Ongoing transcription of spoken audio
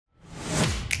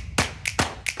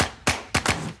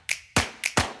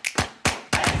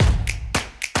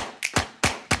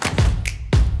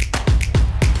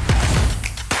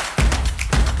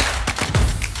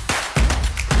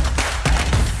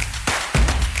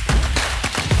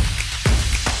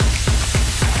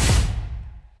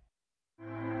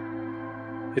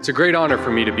It's a great honor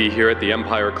for me to be here at the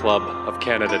Empire Club of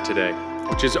Canada today,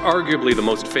 which is arguably the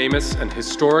most famous and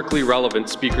historically relevant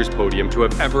speakers podium to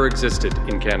have ever existed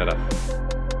in Canada.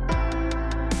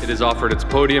 It has offered its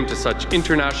podium to such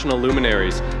international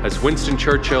luminaries as Winston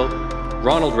Churchill,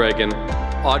 Ronald Reagan,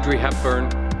 Audrey Hepburn,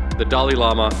 the Dalai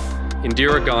Lama,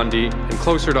 Indira Gandhi, and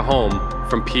closer to home,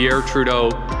 from Pierre Trudeau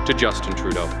to Justin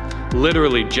Trudeau.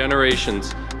 Literally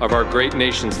generations of our great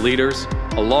nation's leaders,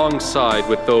 alongside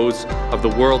with those of the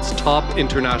world's top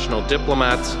international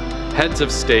diplomats, heads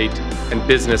of state, and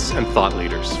business and thought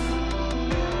leaders.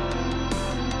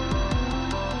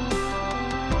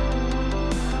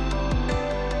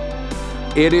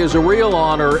 It is a real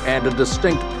honor and a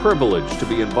distinct privilege to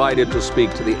be invited to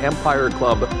speak to the Empire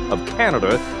Club of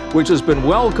Canada, which has been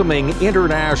welcoming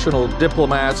international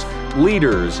diplomats,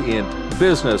 leaders in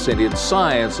business and in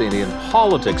science and in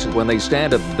politics. When they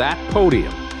stand at that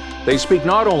podium, they speak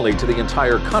not only to the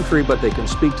entire country, but they can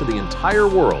speak to the entire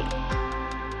world.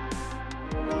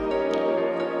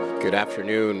 Good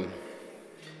afternoon.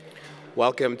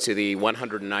 Welcome to the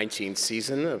 119th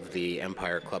season of the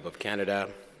Empire Club of Canada.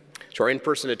 To our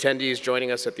in-person attendees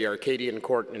joining us at the Arcadian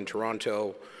Court in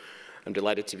Toronto, I'm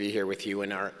delighted to be here with you,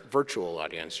 and our virtual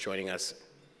audience joining us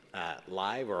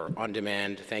live or on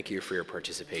demand. Thank you for your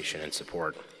participation and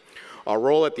support. Our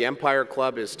role at the Empire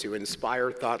Club is to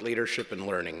inspire thought leadership and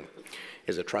learning.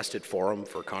 It is a trusted forum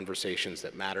for conversations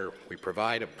that matter. We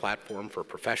provide a platform for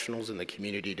professionals in the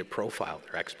community to profile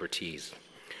their expertise.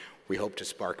 We hope to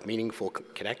spark meaningful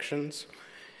connections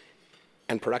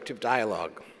and productive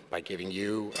dialogue by giving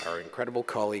you, our incredible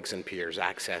colleagues and peers,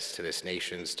 access to this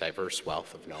nation's diverse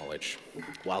wealth of knowledge.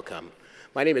 Welcome.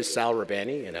 My name is Sal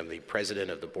Rabani, and I'm the President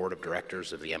of the Board of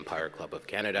Directors of the Empire Club of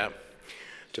Canada.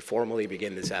 To formally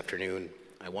begin this afternoon,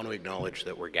 I want to acknowledge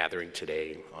that we're gathering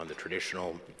today on the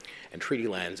traditional and treaty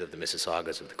lands of the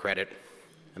Mississaugas of the Credit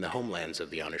and the homelands of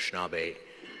the Anishinaabe,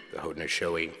 the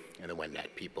Haudenosaunee, and the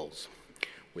Wendat peoples.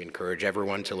 We encourage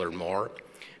everyone to learn more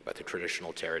about the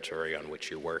traditional territory on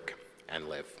which you work and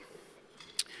live.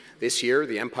 This year,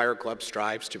 the Empire Club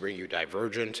strives to bring you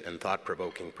divergent and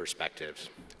thought-provoking perspectives,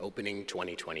 opening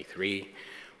 2023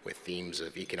 with themes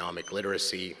of economic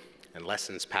literacy and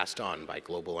lessons passed on by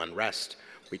global unrest.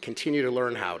 We continue to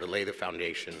learn how to lay the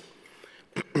foundation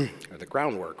or the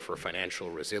groundwork for financial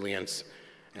resilience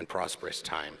and prosperous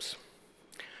times.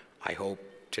 I hope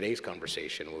today's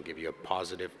conversation will give you a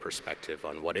positive perspective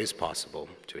on what is possible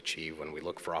to achieve when we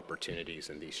look for opportunities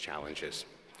in these challenges.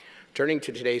 Turning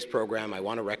to today's program, I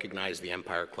want to recognize the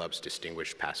Empire Club's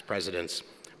distinguished past presidents,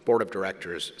 board of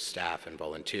directors, staff, and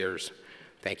volunteers.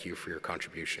 Thank you for your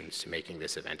contributions to making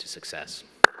this event a success.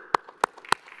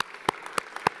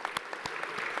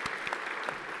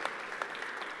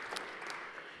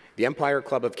 The Empire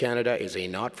Club of Canada is a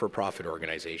not-for-profit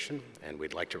organization, and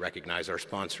we'd like to recognize our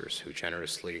sponsors who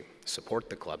generously support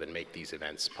the club and make these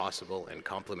events possible and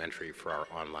complimentary for our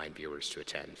online viewers to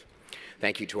attend.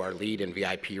 Thank you to our lead and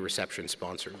VIP reception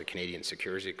sponsor, the Canadian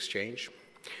Securities Exchange.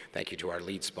 Thank you to our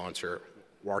lead sponsor,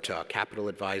 Warta Capital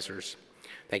Advisors.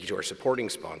 Thank you to our supporting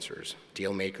sponsors,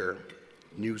 Dealmaker,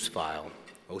 Newsfile,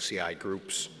 OCI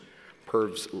Groups,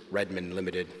 Pervs Redmond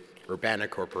Limited, Urbana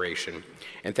Corporation,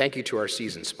 and thank you to our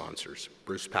season sponsors,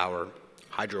 Bruce Power,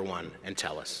 Hydro One, and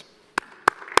TELUS.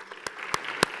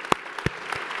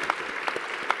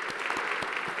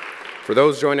 For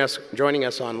those joining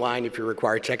us online, if you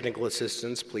require technical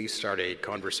assistance, please start a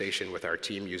conversation with our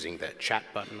team using the chat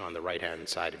button on the right-hand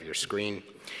side of your screen.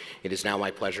 It is now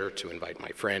my pleasure to invite my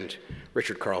friend,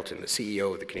 Richard Carleton, the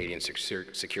CEO of the Canadian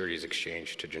Securities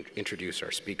Exchange, to introduce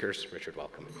our speakers. Richard,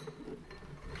 welcome.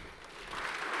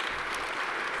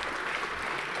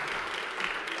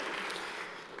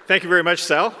 Thank you very much,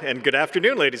 Sal, and good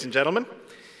afternoon, ladies and gentlemen.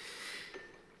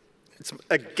 It's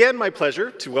again my pleasure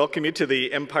to welcome you to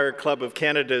the Empire Club of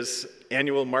Canada's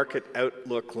annual Market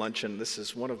Outlook Luncheon. This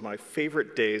is one of my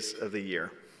favorite days of the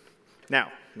year.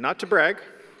 Now, not to brag,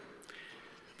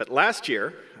 but last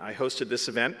year I hosted this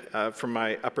event from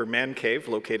my upper man cave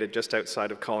located just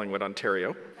outside of Collingwood,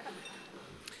 Ontario.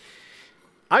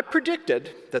 I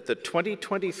predicted that the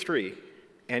 2023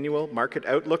 annual Market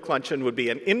Outlook Luncheon would be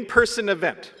an in-person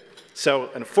event.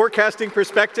 So, in a forecasting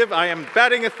perspective, I am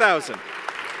batting 1,000.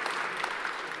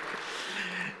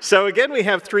 So again, we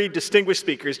have three distinguished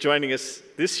speakers joining us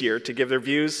this year to give their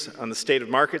views on the state of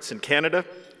markets in Canada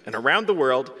and around the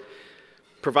world,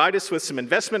 provide us with some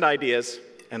investment ideas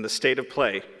and the state of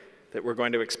play that we're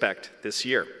going to expect this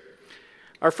year.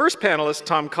 Our first panelist,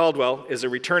 Tom Caldwell, is a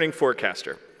returning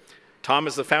forecaster. Tom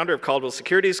is the founder of Caldwell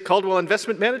Securities, Caldwell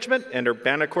Investment Management, and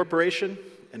Urbana Corporation,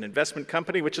 an investment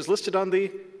company which is listed on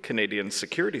the Canadian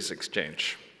Securities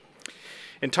Exchange.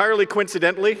 Entirely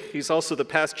coincidentally, he's also the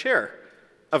past chair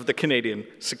of the Canadian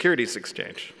Securities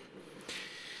Exchange.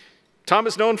 Tom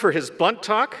is known for his blunt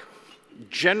talk,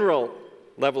 general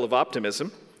level of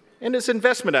optimism, and his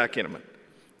investment acumen.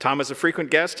 Tom is a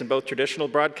frequent guest in both traditional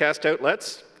broadcast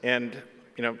outlets and,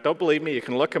 don't believe me, you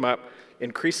can look him up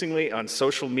increasingly on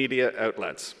social media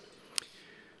outlets.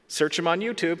 Search him on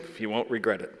YouTube, you won't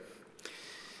regret it.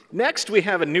 Next, we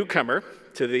have a newcomer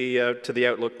to the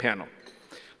Outlook panel.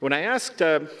 When I asked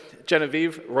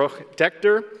Genevieve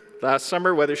Roch-Decter last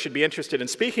summer whether she'd be interested in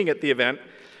speaking at the event,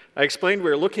 I explained we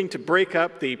were looking to break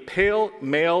up the pale,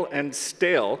 male, and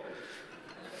stale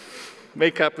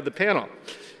makeup of the panel.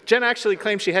 Jen actually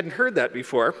claimed she hadn't heard that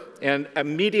before and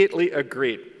immediately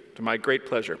agreed, to my great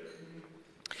pleasure.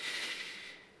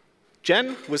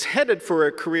 Jen was headed for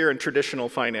a career in traditional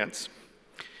finance,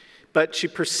 but she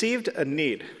perceived a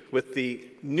need with the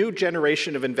new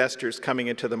generation of investors coming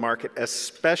into the market,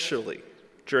 especially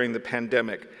during the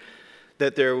pandemic,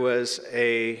 that there was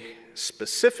a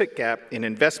specific gap in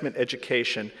investment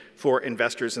education for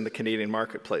investors in the Canadian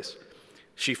marketplace.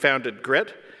 She founded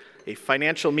Grit, a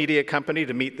financial media company,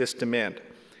 to meet this demand.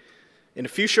 In a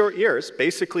few short years,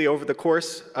 basically over the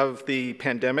course of the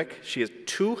pandemic, she has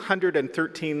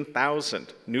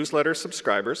 213,000 newsletter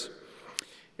subscribers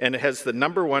and has the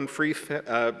 #1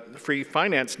 free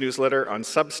finance newsletter on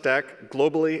Substack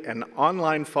globally, and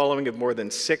online following of more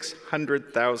than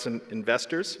 600,000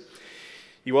 investors.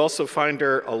 You also find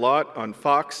her a lot on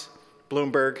Fox,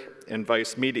 Bloomberg, and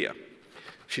Vice Media.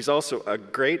 She's also a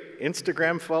great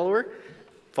Instagram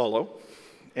follow,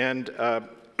 and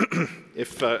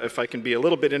if I can be a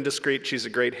little bit indiscreet, she's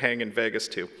a great hang in Vegas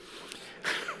too.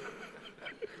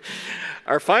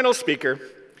 Our final speaker,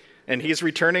 and he's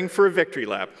returning for a victory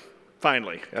lap,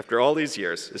 finally, after all these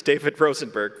years, is David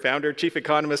Rosenberg, founder, chief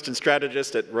economist, and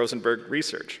strategist at Rosenberg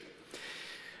Research.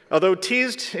 Although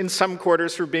teased in some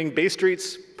quarters for being Bay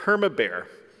Street's perma-bear,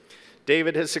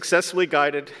 David has successfully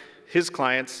guided his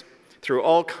clients through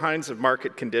all kinds of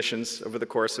market conditions over the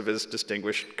course of his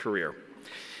distinguished career.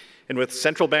 And with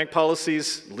central bank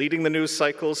policies leading the news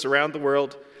cycles around the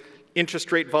world,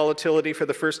 interest rate volatility for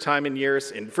the first time in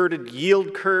years, inverted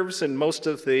yield curves in most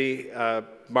of the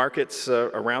markets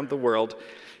around the world,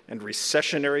 and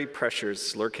recessionary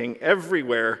pressures lurking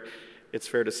everywhere, it's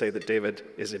fair to say that David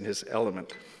is in his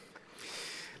element.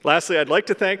 Lastly, I'd like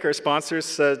to thank our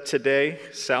sponsors today.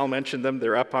 Sal mentioned them.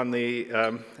 They're up on the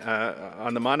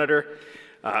monitor.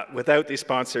 Without these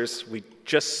sponsors, we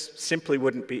just simply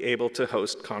wouldn't be able to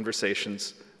host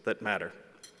conversations that matter.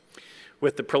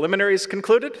 With the preliminaries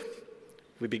concluded,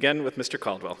 we begin with Mr.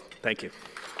 Caldwell. Thank you.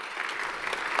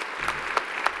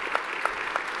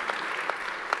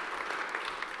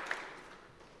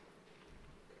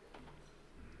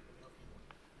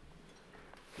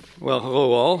 Well,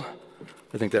 hello all.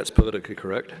 I think that's politically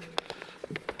correct.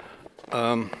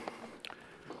 I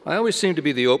always seem to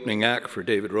be the opening act for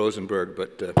David Rosenberg,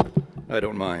 but I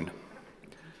don't mind.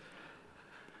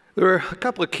 There are a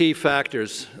couple of key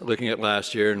factors looking at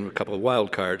last year and a couple of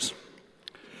wild cards.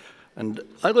 And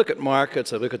I look at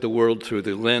markets, I look at the world through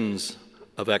the lens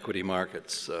of equity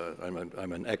markets. I'm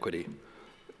an equity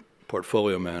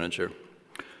portfolio manager.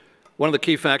 One of the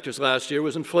key factors last year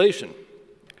was inflation.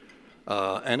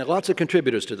 And lots of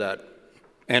contributors to that.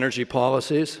 Energy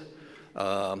policies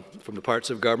from the parts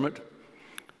of government.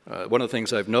 One of the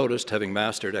things I've noticed, having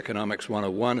mastered Economics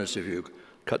 101, is if you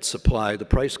cut supply, the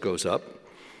price goes up.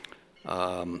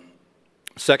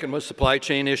 Second was supply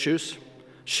chain issues,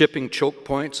 shipping choke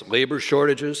points, labor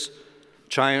shortages,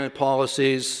 China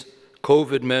policies,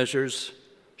 COVID measures,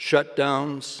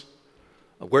 shutdowns,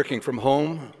 working from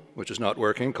home, which is not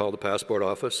working, called the passport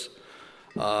office.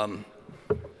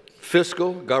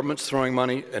 Fiscal, governments throwing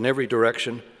money in every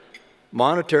direction.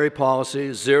 Monetary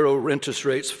policy, zero interest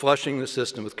rates, flushing the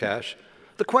system with cash.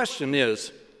 The question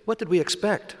is, what did we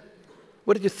expect?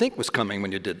 What did you think was coming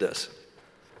when you did this?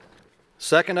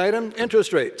 Second item,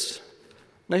 interest rates.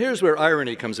 Now here's where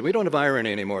irony comes in. We don't have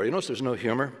irony anymore. You notice there's no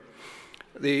humor?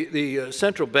 The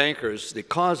central bankers, the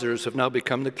causers, have now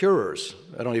become the curers.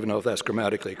 I don't even know if that's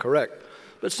grammatically correct.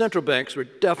 But central banks were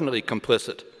definitely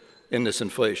complicit in this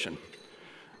inflation.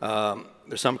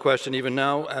 There's some question even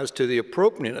now as to the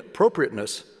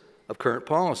appropriateness of current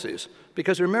policies.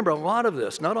 Because remember, a lot of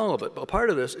this, not all of it, but part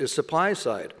of this is supply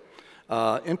side.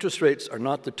 Interest rates are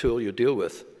not the tool you deal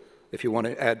with if you want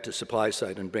to add to supply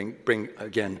side and bring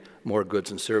again, more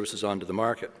goods and services onto the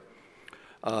market.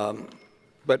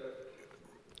 But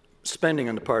spending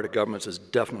on the part of governments is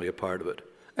definitely a part of it.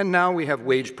 And now we have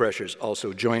wage pressures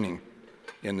also joining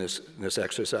in this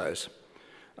exercise.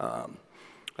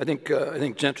 I think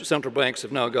central banks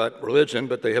have now got religion,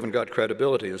 but they haven't got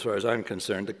credibility as far as I'm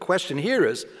concerned. The question here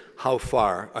is, how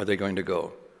far are they going to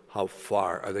go? How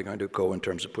far are they going to go in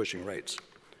terms of pushing rates?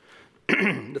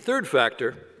 The third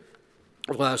factor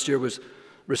of last year was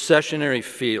recessionary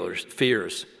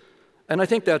fears, and I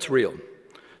think that's real.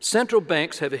 Central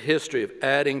banks have a history of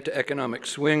adding to economic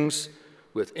swings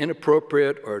with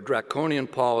inappropriate or draconian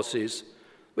policies,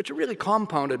 which are really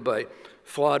compounded by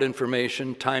flawed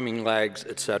information, timing lags,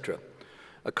 etc.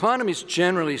 Economies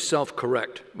generally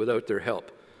self-correct without their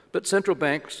help, but central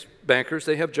bankers,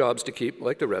 they have jobs to keep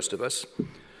like the rest of us.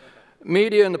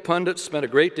 Media and the pundits spent a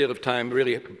great deal of time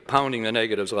really pounding the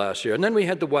negatives last year, and then we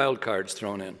had the wild cards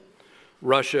thrown in.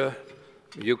 Russia,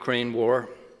 the Ukraine war,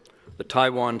 the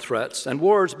Taiwan threats, and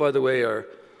wars, by the way, are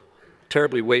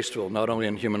terribly wasteful, not only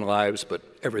in human lives, but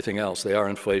everything else. They are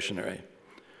inflationary.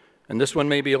 And this one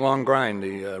may be a long grind,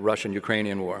 the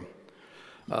Russian-Ukrainian war.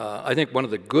 I think one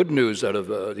of the good news out of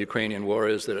the Ukrainian war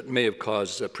is that it may have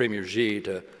caused Premier Xi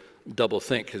to double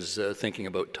think his thinking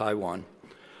about Taiwan.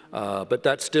 But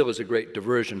that still is a great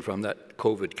diversion from that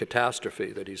COVID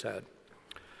catastrophe that he's had.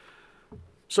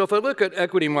 So if I look at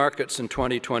equity markets in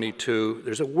 2022,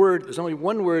 there's only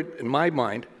one word in my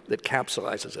mind that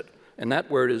capsulizes it, and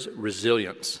that word is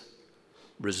resilience.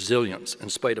 Resilience. In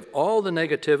spite of all the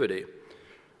negativity,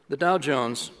 the Dow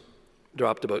Jones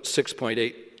dropped about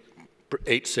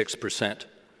 6.86%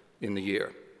 in the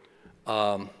year.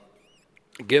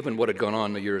 Given what had gone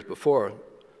on the years before,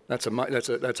 that's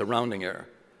a rounding error.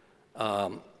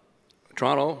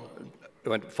 Toronto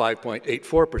went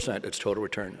 5.84% its total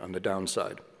return on the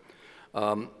downside.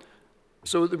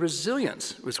 So the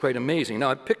resilience was quite amazing.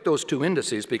 Now, I picked those two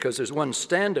indices because there's one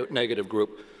standout negative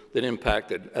group that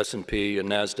impacted S&P and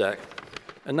NASDAQ,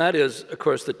 and that is, of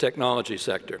course, the technology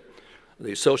sector,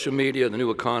 the social media, the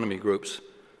new economy groups.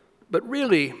 But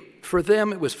really, for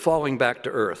them, it was falling back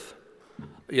to earth.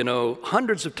 You know,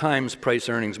 hundreds of times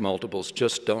price-earnings multiples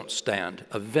just don't stand.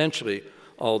 Eventually,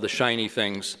 all the shiny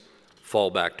things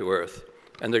fall back to earth,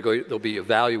 and they'll be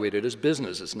evaluated as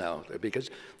businesses now,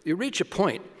 because you reach a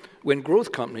point when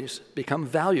growth companies become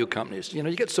value companies. You know,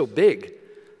 you get so big,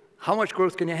 how much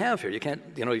growth can you have here? You can't,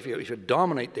 you know, if you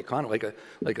dominate the economy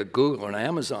like a Google or an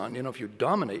Amazon, you know, if you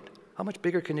dominate, how much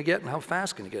bigger can you get and how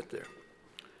fast can you get there?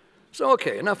 So,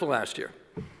 okay, enough of last year.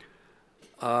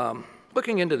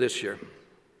 Looking into this year,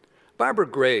 Barbara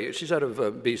Gray, she's out of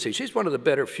BC. She's one of the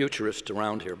better futurists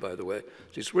around here, by the way.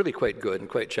 She's really quite good and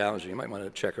quite challenging. You might want to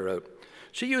check her out.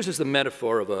 She uses the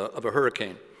metaphor of a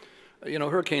hurricane. You know,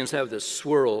 hurricanes have this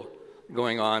swirl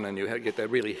going on, and you get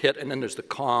that really hit, and then there's the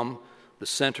calm, the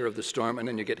center of the storm, and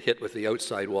then you get hit with the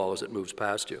outside wall as it moves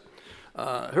past you.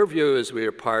 Her view is we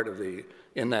are part of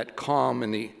in that calm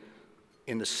in the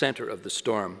center of the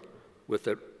storm, with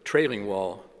the trailing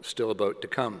wall still about to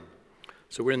come.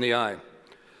 So we're in the eye.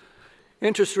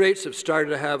 Interest rates have started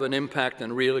to have an impact on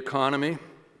the real economy,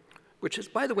 which is,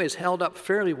 by the way, has held up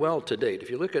fairly well to date. If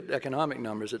you look at economic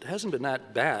numbers, it hasn't been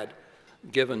that bad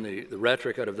given the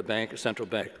rhetoric out of the central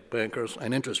bankers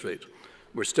and interest rates.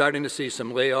 We're starting to see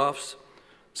some layoffs.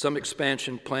 Some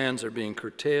expansion plans are being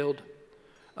curtailed.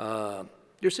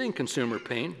 You're seeing consumer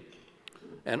pain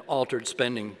and altered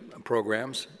spending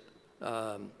programs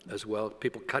as well,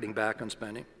 people cutting back on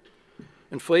spending.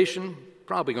 Inflation,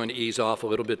 probably going to ease off a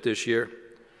little bit this year.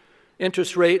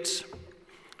 Interest rates,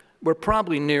 we're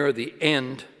probably nearer the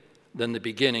end than the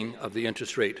beginning of the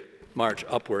interest rate march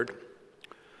upward.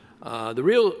 The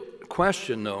real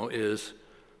question, though, is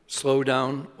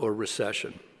slowdown or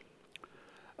recession.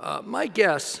 My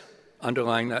guess,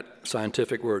 underlying that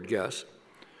scientific word guess,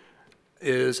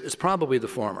 is probably the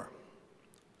former.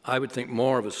 I would think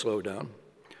more of a slowdown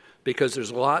because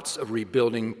there's lots of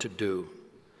rebuilding to do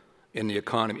in the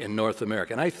economy in North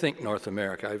America. And I think North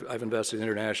America, I've invested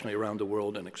internationally around the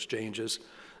world in exchanges,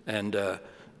 and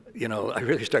you know, I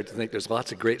really start to think there's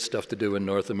lots of great stuff to do in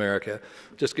North America.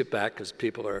 Just get back because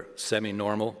people are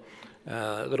semi-normal,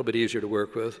 a little bit easier to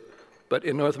work with. But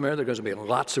in North America, there's going to be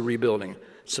lots of rebuilding.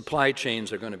 Supply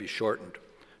chains are going to be shortened.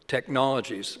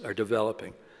 Technologies are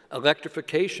developing.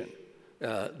 Electrification.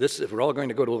 If we're all going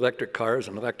to go to electric cars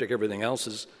and electric everything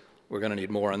else, we're going to need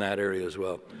more in that area as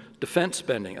well. Defense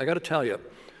spending. I got to tell you,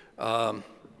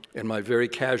 in my very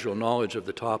casual knowledge of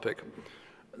the topic,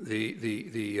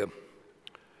 the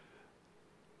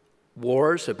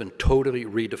wars have been totally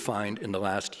redefined in the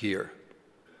last year.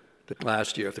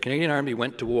 If the Canadian Army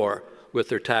went to war with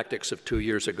their tactics of 2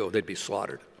 years ago, they'd be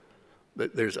slaughtered.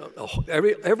 But there's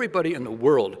everybody in the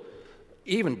world,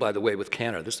 even, by the way, with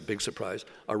Canada, this is a big surprise,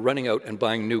 are running out and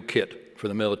buying new kit for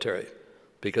the military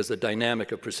because the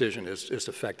dynamic of precision has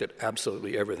affected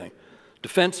absolutely everything.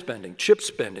 defense spending, chip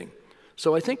spending.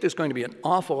 So I think there's going to be an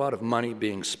awful lot of money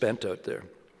being spent out there.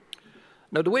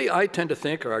 Now, the way I tend to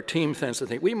think, or our team tends to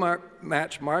think, we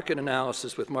match market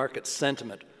analysis with market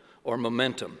sentiment or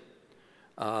momentum.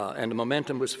 And the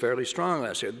momentum was fairly strong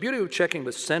last year. The beauty of checking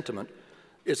with sentiment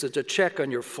is it's a check on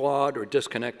your flawed or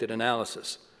disconnected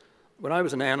analysis. When I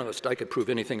was an analyst, I could prove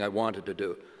anything I wanted to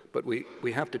do, but we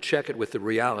have to check it with the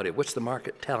reality. What's the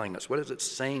market telling us? What is it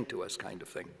saying to us, kind of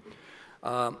thing?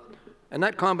 And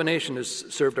that combination has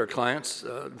served our clients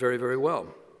very, very well.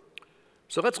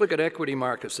 So let's look at equity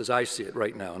markets as I see it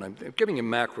right now, and I'm giving you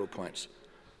macro points.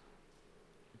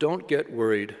 Don't get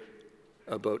worried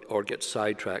about or get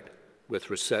sidetracked with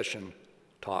recession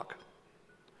talk.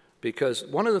 Because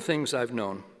one of the things I've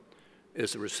known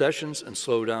is that recessions and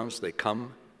slowdowns, they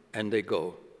come and they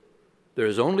go. There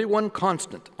is only one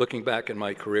constant, looking back in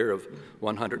my career of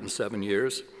 107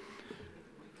 years,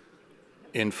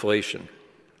 inflation.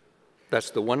 That's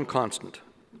the one constant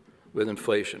with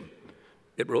inflation.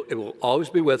 It will always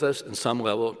be with us in some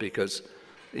level because,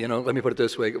 you know, let me put it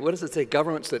this way. What does it say?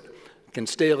 Governments that can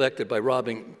stay elected by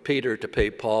robbing Peter to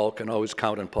pay Paul can always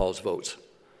count on Paul's votes.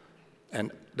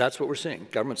 And that's what we're seeing.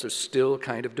 Governments are still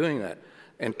kind of doing that.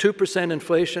 And 2%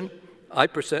 inflation, I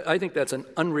think that's an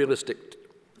unrealistic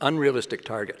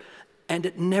target. And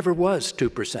it never was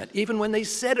 2%, even when they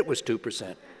said it was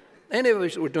 2%. Any of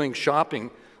us were doing shopping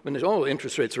when there's, oh,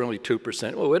 interest rates are only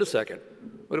 2%. Oh, wait a second.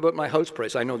 What about my house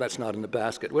price? I know that's not in the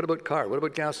basket. What about car? What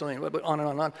about gasoline? What about on and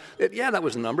on and on? Yeah, that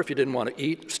was a number if you didn't want to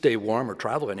eat, stay warm, or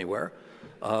travel anywhere.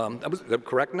 That was the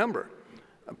correct number.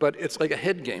 But it's like a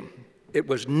head game. It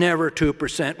was never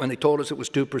 2% when they told us it was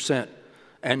 2%.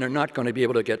 And they're not going to be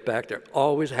able to get back there.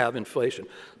 Always have inflation.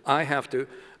 I have to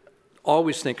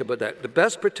always think about that. The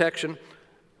best protection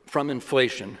from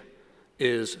inflation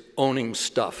is owning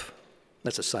stuff.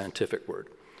 That's a scientific word.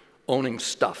 Owning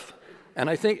stuff. And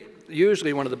I think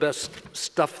usually one of the best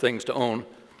stuff things to own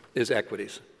is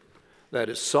equities. That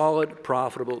is solid,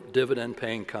 profitable,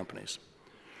 dividend-paying companies.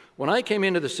 When I came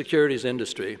into the securities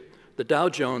industry, the Dow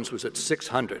Jones was at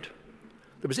 600.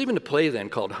 There was even a play then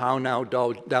called How Now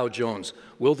Dow Jones.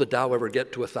 Will the Dow ever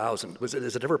get to 1,000?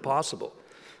 Is it ever possible?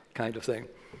 Kind of thing.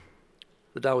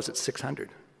 The Dow was at 600.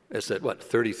 It's at, what,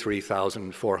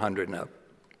 33,400 now.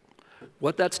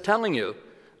 What that's telling you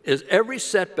is every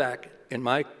setback in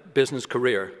my business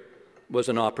career was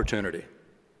an opportunity.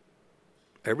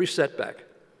 Every setback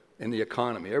in the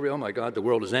economy, oh my God, the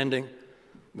world is ending,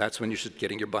 that's when you should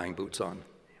get your buying boots on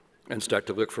and start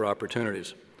to look for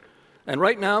opportunities. And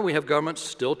right now we have governments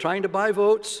still trying to buy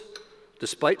votes,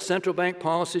 despite central bank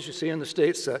policies. You see in the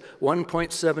States, a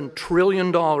 $1.7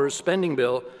 trillion spending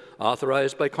bill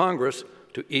authorized by Congress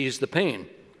to ease the pain.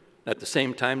 At the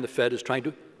same time, the Fed is trying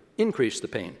to increase the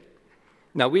pain.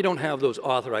 Now, we don't have those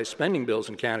authorized spending bills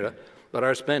in Canada, but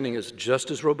our spending is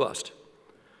just as robust.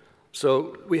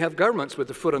 So we have governments with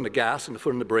the foot on the gas and the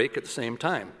foot on the brake at the same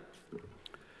time.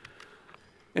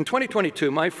 In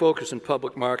 2022, my focus in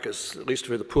public markets, at least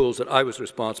for the pools that I was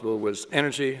responsible, was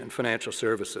energy and financial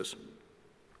services.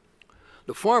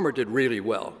 The former did really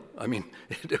well. I mean,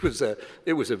 it was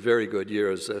a very good year,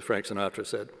 as Frank Sinatra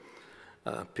said.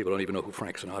 People don't even know who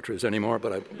Frank Sinatra is anymore,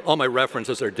 but all my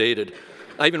references are dated.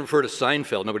 I even refer to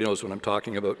Seinfeld. Nobody knows what I'm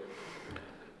talking about.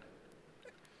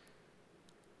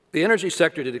 The energy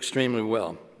sector did extremely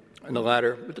well, and the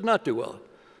latter did not do well.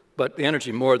 But the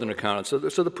energy more than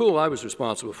accounted. So the pool I was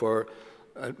responsible for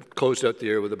closed out the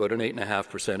year with about an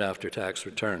 8.5% after-tax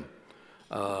return.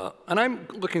 And I'm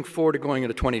looking forward to going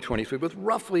into 2023 with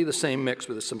roughly the same mix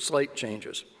with some slight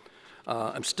changes.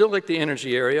 I'm still like the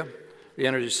energy area, the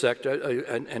energy sector,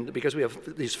 and because we have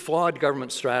these flawed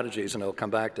government strategies, and I'll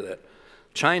come back to that.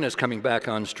 China's coming back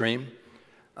on stream,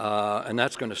 and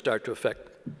that's going to start to affect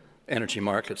energy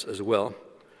markets as well.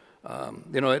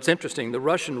 You know, it's interesting, the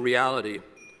Russian reality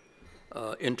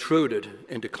intruded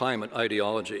into climate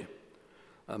ideology.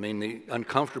 I mean, the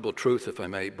uncomfortable truth, if I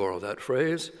may borrow that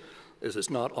phrase, is it's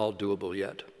not all doable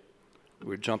yet.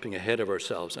 We're jumping ahead of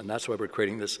ourselves, and that's why we're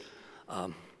creating this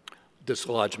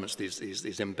dislodgements,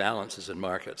 these imbalances in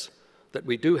markets, that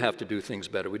we do have to do things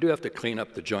better. We do have to clean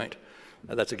up the joint.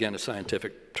 That's, again, a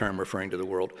scientific term referring to the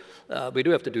world. We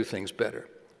do have to do things better.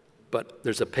 But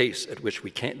there's a pace at which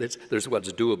we can't, there's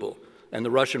what's doable. And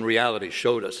the Russian reality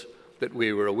showed us that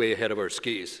we were way ahead of our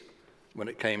skis when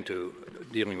it came to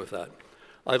dealing with that.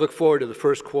 I look forward to the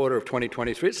first quarter of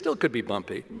 2023. It still could be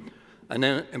bumpy. And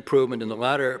then improvement in the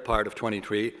latter part of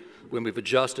 23 when we've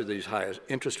adjusted these higher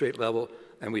interest rate level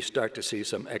and we start to see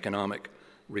some economic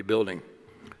rebuilding.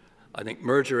 I think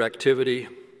merger activity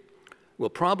will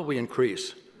probably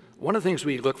increase. One of the things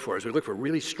we look for is we look for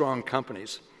really strong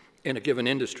companies in a given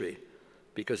industry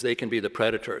because they can be the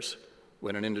predators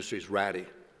when an industry's ratty.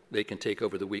 They can take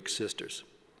over the weak sisters.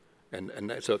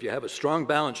 So if you have a strong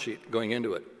balance sheet going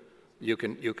into it, you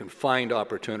can find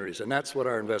opportunities. And that's what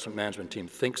our investment management team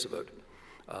thinks about.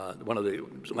 One of the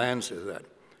lands is that.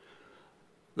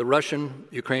 The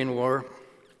Russian-Ukraine war,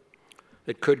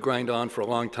 it could grind on for a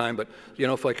long time, but you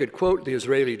know, if I could quote the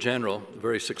Israeli general, a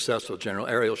very successful general,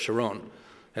 Ariel Sharon,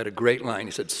 had a great line.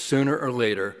 He said, sooner or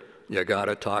later, you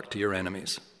gotta talk to your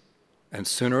enemies. And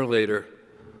sooner or later,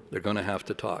 they're gonna have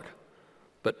to talk.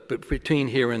 But between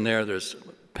here and there, there's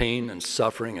pain and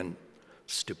suffering and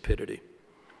stupidity.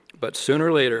 But sooner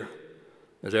or later,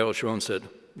 as Ariel Sharon said,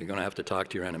 you're gonna have to talk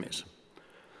to your enemies.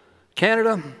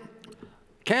 Canada,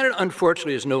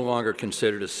 unfortunately, is no longer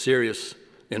considered a serious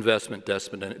investment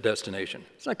destination.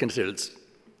 It's not considered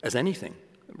as anything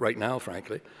right now,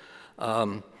 frankly.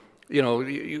 You know,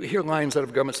 you hear lines out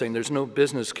of government saying there's no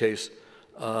business case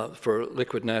for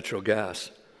liquid natural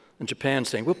gas. And Japan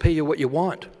saying, we'll pay you what you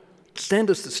want. Send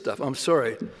us the stuff. I'm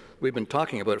sorry, we've been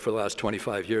talking about it for the last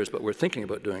 25 years, but we're thinking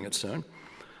about doing it soon.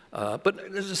 But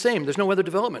it's the same, there's no other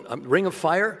development. Ring of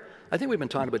Fire, I think we've been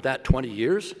talking about that 20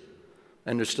 years.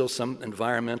 And there's still some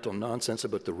environmental nonsense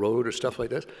about the road or stuff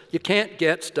like this. You can't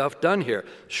get stuff done here.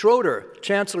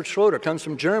 Chancellor Schroeder comes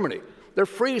from Germany. They're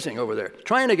freezing over there,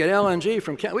 trying to get LNG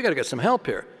from Canada. We got to get some help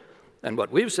here. And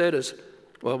what we've said is,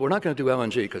 well, we're not going to do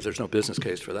LNG because there's no business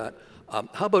case for that.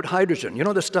 How about hydrogen? You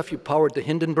know the stuff you powered the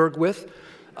Hindenburg with?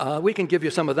 We can give you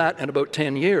some of that in about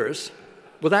 10 years.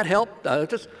 Will that help?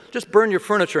 Just burn your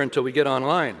furniture until we get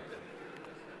online.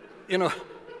 You know,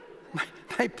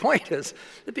 my point is,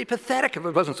 it'd be pathetic if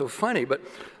it wasn't so funny, but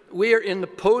we are in the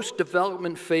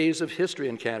post-development phase of history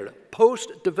in Canada.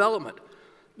 Post-development.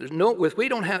 There's no, if you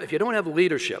don't have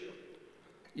leadership,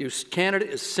 Canada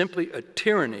is simply a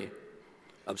tyranny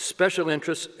of special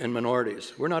interests and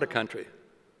minorities. We're not a country.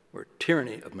 We're a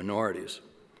tyranny of minorities.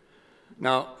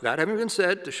 Now, that having been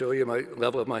said, to show you my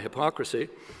level of my hypocrisy,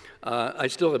 I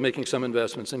still am making some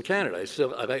investments in Canada.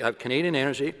 I have Canadian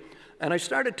energy, and I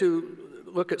started to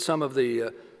look at some of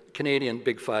the Canadian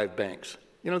Big Five banks.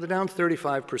 You know, they're down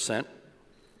 35%.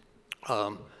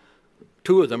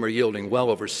 Two of them are yielding well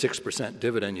over 6%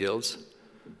 dividend yields.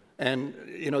 And,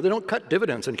 you know, they don't cut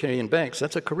dividends in Canadian banks.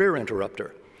 That's a career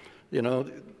interrupter. You know,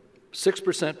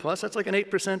 6% plus, that's like an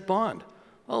 8% bond.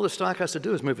 All the stock has to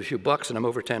do is move a few bucks and I'm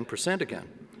over 10% again.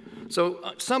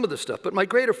 So some of the stuff, but my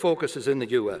greater focus is in the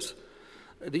U.S.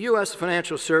 The U.S.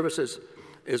 financial services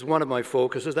is one of my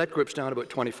focuses. That group's down about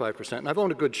 25%, and I've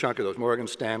owned a good chunk of those, Morgan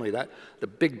Stanley, the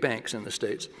big banks in the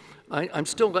States. I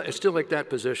still like that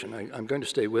position. I'm going to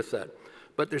stay with that.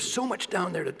 But there's so much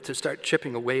down there to start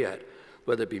chipping away at,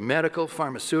 whether it be medical,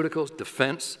 pharmaceuticals,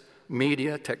 defense,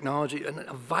 media, technology, and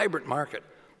a vibrant market,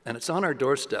 and it's on our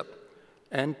doorstep.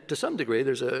 And to some degree,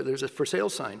 there's a for sale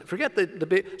sign. Forget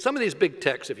some of these big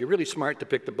techs, if you're really smart to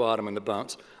pick the bottom and the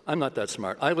bounce. I'm not that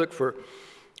smart. I look for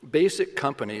basic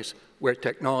companies where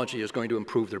technology is going to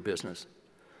improve their business.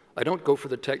 I don't go for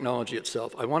the technology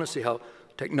itself. I want to see how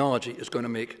technology is going to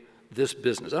make this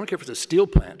business. I don't care if it's a steel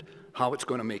plant, how it's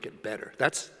going to make it better.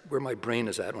 That's where my brain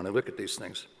is at when I look at these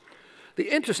things. The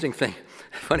interesting thing,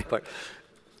 funny part,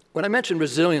 when I mentioned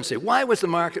resiliency, why was the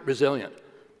market resilient?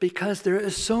 Because there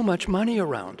is so much money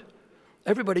around.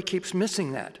 Everybody keeps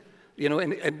missing that. You know,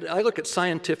 and I look at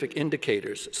scientific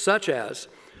indicators, such as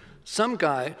some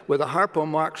guy with a Harpo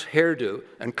Marx hairdo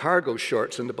and cargo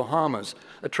shorts in the Bahamas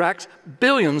attracts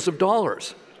billions of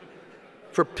dollars,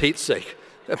 for Pete's sake.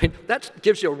 I mean, that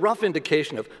gives you a rough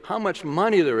indication of how much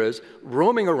money there is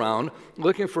roaming around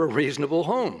looking for a reasonable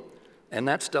home. And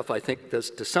that stuff, I think,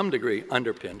 does to some degree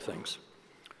underpin things.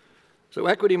 So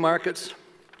equity markets,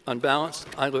 unbalanced,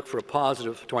 I look for a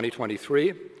positive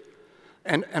 2023.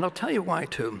 And I'll tell you why,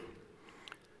 too.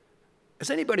 Has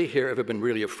anybody here ever been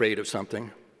really afraid of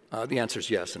something? The answer is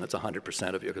yes, and it's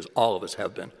 100% of you, because all of us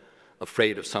have been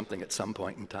afraid of something at some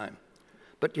point in time.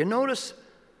 But you notice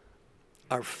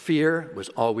our fear was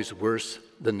always worse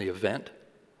than the event,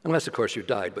 unless, of course, you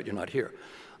died, but you're not here.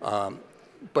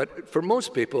 But for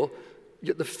most people,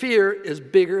 the fear is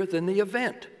bigger than the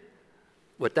event.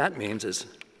 What that means is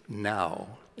now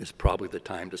is probably the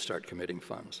time to start committing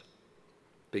funds,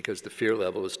 because the fear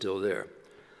level is still there.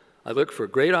 I look for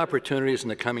great opportunities in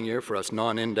the coming year for us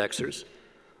non-indexers.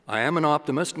 I am an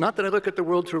optimist, not that I look at the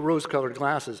world through rose-colored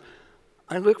glasses.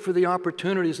 I look for the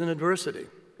opportunities in adversity.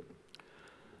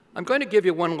 I'm going to give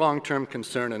you one long-term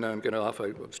concern, and then I'm going to off. I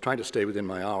was trying to stay within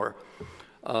my hour.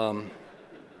 I'll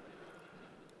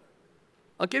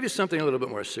give you something a little bit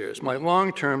more serious. My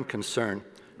long-term concern,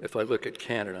 if I look at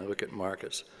Canada and I look at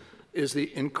markets, is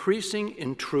the increasing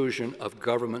intrusion of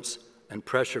governments and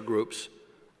pressure groups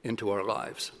into our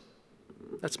lives.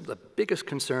 That's the biggest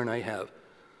concern I have.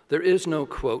 There is no,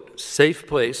 quote, safe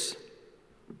place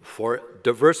for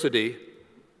diversity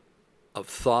of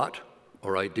thought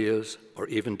or ideas or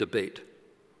even debate.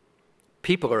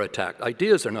 People are attacked.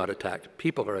 Ideas are not attacked.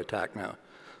 People are attacked now.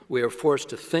 We are forced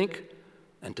to think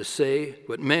and to say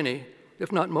what many,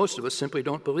 if not most of us, simply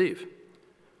don't believe.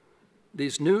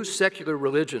 These new secular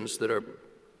religions that are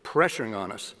pressuring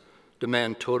on us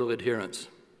demand total adherence.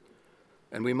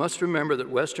 And we must remember that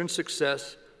Western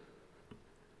success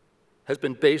has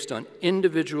been based on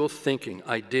individual thinking,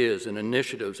 ideas and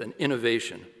initiatives and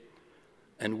innovation.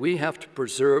 And we have to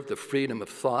preserve the freedom of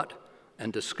thought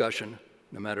and discussion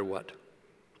no matter what.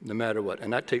 No matter what.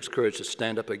 And that takes courage to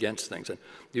stand up against things. And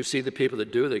you see the people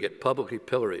that do, they get publicly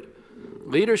pilloried.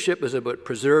 Leadership is about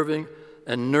preserving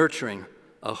and nurturing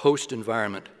a host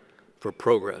environment for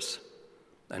progress.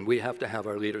 And we have to have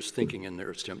our leaders thinking in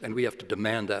their terms, and we have to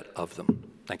demand that of them.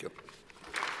 Thank you.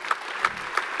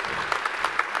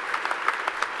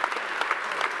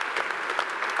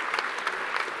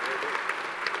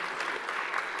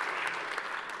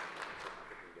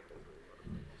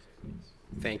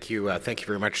 Thank you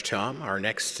very much, Tom. Our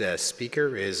next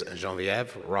speaker is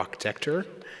Genevieve Roch-Decter,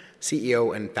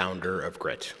 CEO and founder of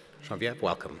Grit. Genevieve,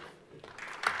 welcome.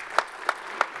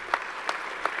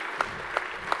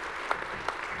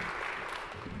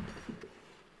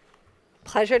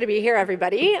 Pleasure to be here,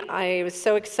 everybody. I was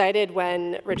so excited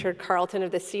when Richard Carlton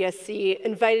of the CSC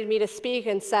invited me to speak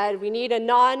and said, we need a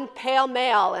non-pale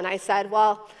male. And I said,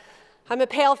 well, I'm a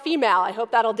pale female. I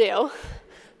hope that'll do.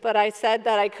 But I said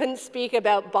that I couldn't speak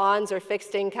about bonds or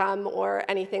fixed income or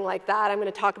anything like that. I'm going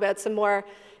to talk about some more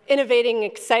innovating,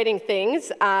 exciting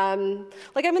things. I'm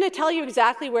going to tell you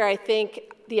exactly where I think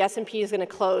the S&P is going to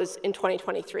close in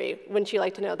 2023. Wouldn't you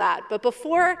like to know that? But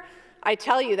before I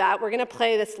tell you that, we're going to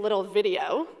play this little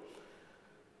video.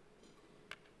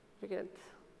 You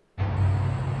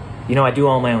know, I do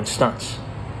all my own stunts,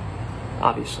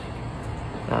 obviously.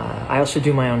 I also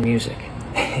do my own music.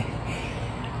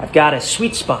 I've got a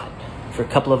sweet spot for a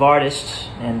couple of artists,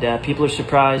 and people are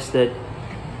surprised that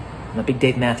I'm a big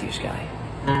Dave Matthews guy.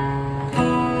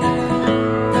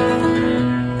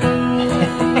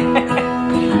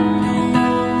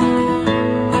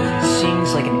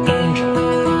 Sings like an angel.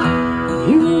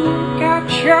 You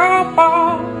got your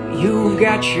ball, you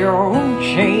got your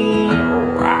chain,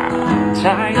 right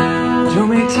tight to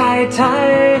me, tight,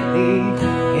 tightly,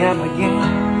 yeah,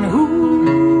 again.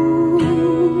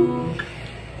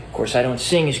 Of course, I don't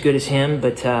sing as good as him,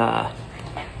 but I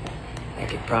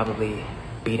could probably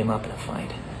beat him up in a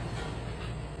fight.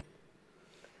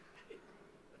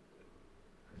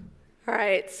 All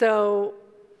right, so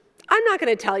I'm not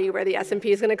going to tell you where the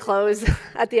S&P is going to close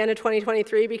at the end of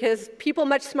 2023 because people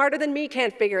much smarter than me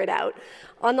can't figure it out.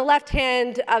 On the left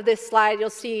hand of this slide, you'll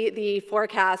see the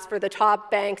forecast for the top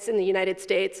banks in the United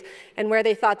States and where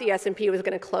they thought the S&P was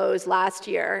going to close last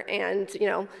year. And, you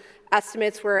know,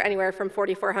 estimates were anywhere from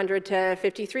 4,400 to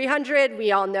 5,300.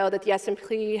 We all know that the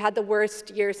S&P had the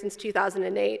worst year since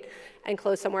 2008 and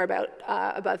closed somewhere about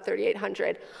above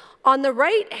 3,800. On the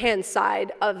right-hand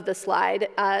side of the slide,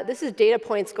 this is data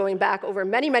points going back over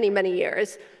many, many, many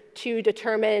years to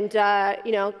determine,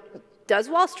 you know, does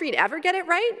Wall Street ever get it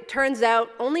right? Turns out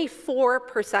only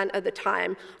 4% of the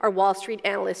time are Wall Street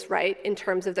analysts right in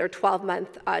terms of their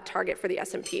 12-month target for the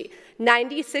S&P.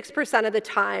 96% of the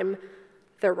time,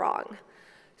 they're wrong.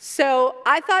 So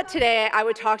I thought today I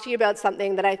would talk to you about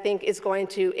something that I think is going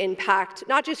to impact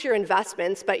not just your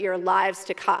investments, but your lives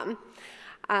to come.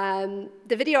 The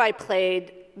video I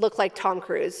played looked like Tom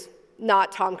Cruise,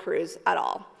 not Tom Cruise at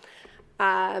all.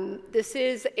 This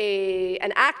is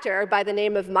an actor by the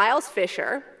name of Miles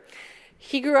Fisher.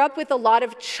 He grew up with a lot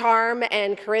of charm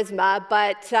and charisma,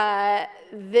 but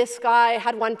this guy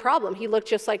had one problem. He looked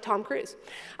just like Tom Cruise.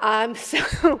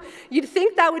 So you'd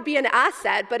think that would be an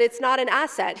asset, but it's not an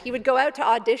asset. He would go out to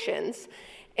auditions,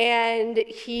 and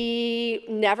he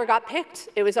never got picked.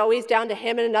 It was always down to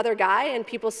him and another guy, and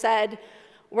people said,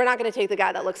 we're not going to take the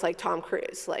guy that looks like Tom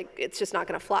Cruise. Like, it's just not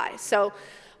going to fly. So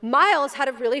Miles had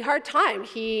a really hard time.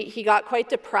 He got quite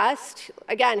depressed.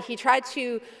 Again, he tried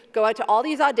to go out to all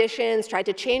these auditions, tried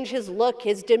to change his look,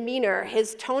 his demeanor,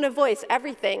 his tone of voice,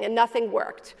 everything, and nothing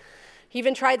worked. He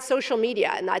even tried social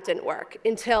media, and that didn't work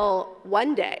until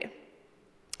one day,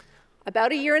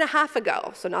 about 1.5 years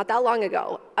ago, so not that long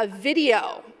ago, a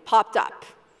video popped up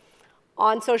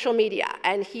on social media,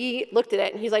 and he looked at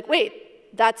it, and he's like,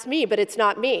 wait, that's me, but it's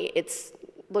not me. It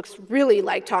looks really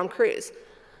like Tom Cruise.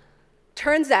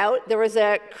 Turns out there was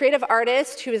a creative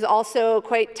artist who is also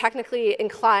quite technically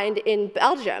inclined in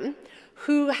Belgium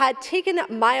who had taken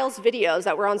Miles' videos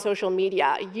that were on social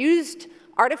media, used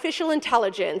artificial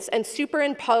intelligence and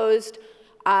superimposed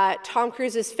Tom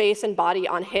Cruise's face and body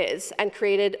on his and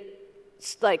created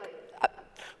like a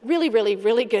really, really,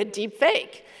 really good deep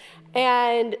fake.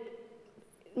 And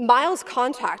Miles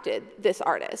contacted this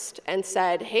artist and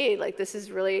said, hey, like, this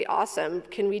is really awesome.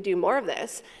 Can we do more of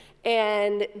this?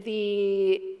 And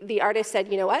the artist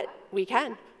said, you know what? We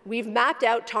can. We've mapped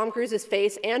out Tom Cruise's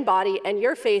face and body and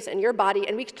your face and your body,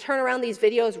 and we can turn around these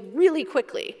videos really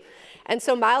quickly. And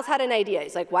so Miles had an idea.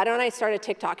 He's like, why don't I start a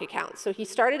TikTok account? So he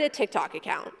started a TikTok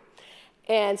account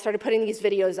and started putting these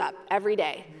videos up every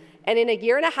day. And in a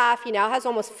year and a half, he now has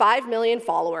almost 5 million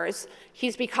followers.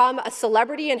 He's become a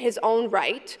celebrity in his own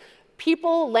right.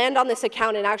 People land on this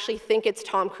account and actually think it's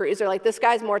Tom Cruise. They're like, this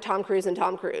guy's more Tom Cruise than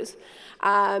Tom Cruise.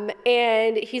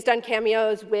 And he's done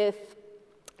cameos with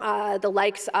the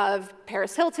likes of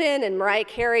Paris Hilton and Mariah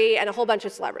Carey and a whole bunch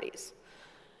of celebrities.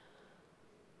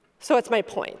 So what's my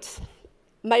point?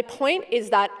 My point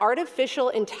is that artificial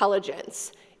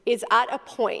intelligence is at a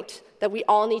point that we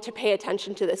all need to pay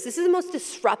attention to this. This is the most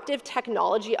disruptive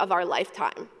technology of our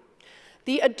lifetime.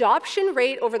 The adoption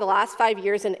rate over the last 5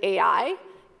 years in AI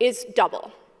is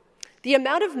double. The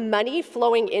amount of money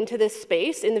flowing into this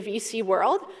space in the VC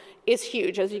world is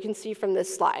huge, as you can see from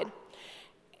this slide.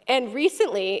 And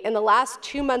recently, in the last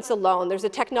 2 months alone, there's a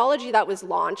technology that was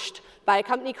launched by a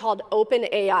company called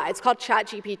OpenAI. It's called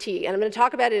ChatGPT, and I'm going to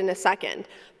talk about it in a second,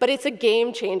 but it's a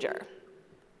game changer.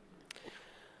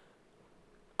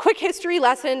 Quick history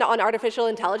lesson on artificial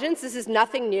intelligence. This is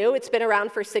nothing new. It's been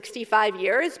around for 65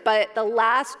 years, but the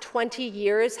last 20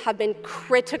 years have been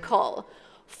critical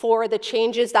for the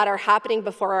changes that are happening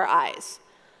before our eyes.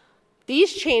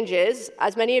 These changes,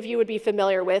 as many of you would be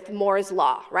familiar with, Moore's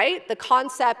law, right? The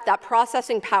concept that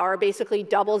processing power basically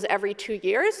doubles every 2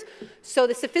 years. So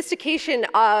the sophistication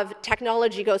of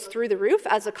technology goes through the roof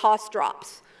as the cost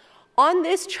drops. On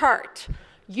this chart,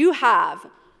 you have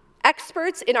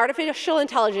experts in artificial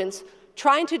intelligence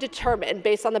trying to determine,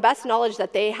 based on the best knowledge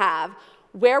that they have,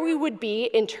 where we would be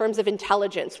in terms of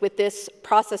intelligence with this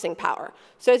processing power.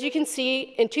 So as you can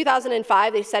see, in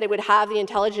 2005, they said it would have the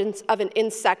intelligence of an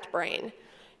insect brain.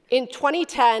 In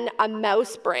 2010, a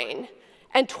mouse brain.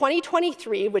 And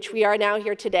 2023, which we are now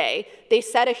here today, they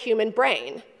said a human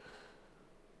brain.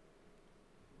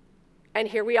 And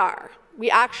here we are.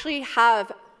 We actually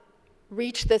have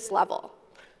reached this level.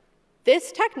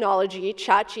 This technology,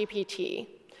 ChatGPT,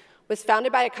 was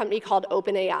founded by a company called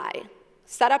OpenAI,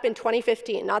 set up in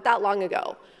 2015, not that long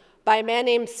ago, by a man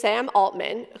named Sam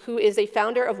Altman, who is a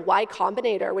founder of Y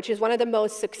Combinator, which is one of the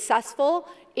most successful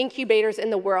incubators in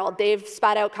the world. They've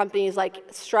spat out companies like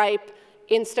Stripe,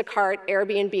 Instacart,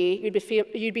 Airbnb.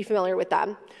 You'd be familiar with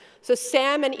them. So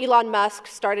Sam and Elon Musk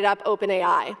started up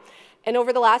OpenAI. And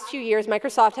over the last few years,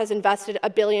 Microsoft has invested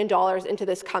 $1 billion into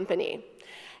this company.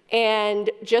 And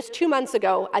just 2 months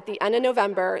ago, at the end of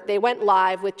November, they went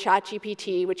live with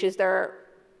ChatGPT, which is their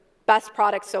best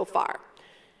product so far.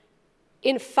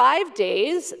 In 5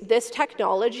 days, this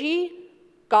technology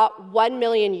got 1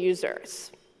 million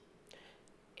users.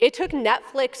 It took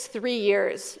Netflix 3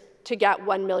 years to get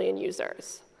 1 million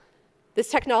users. This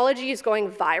technology is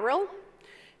going viral.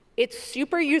 It's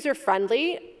super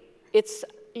user-friendly.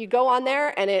 You go on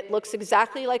there, and it looks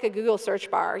exactly like a Google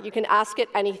search bar. You can ask it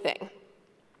anything.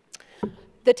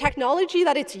 The technology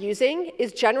that it's using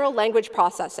is general language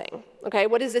processing. Okay,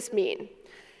 what does this mean?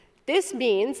 This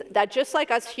means that just like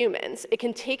us humans, it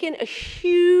can take in a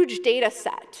huge data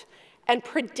set and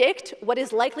predict what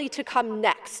is likely to come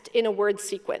next in a word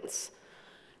sequence.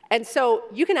 And so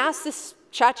you can ask this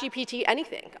ChatGPT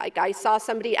anything. Like I saw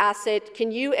somebody ask it,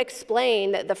 can you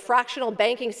explain the fractional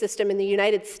banking system in the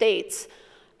United States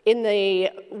in the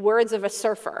words of a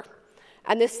surfer?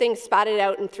 And this thing spat it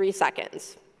out in 3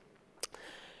 seconds.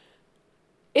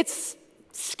 It's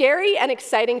scary and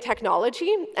exciting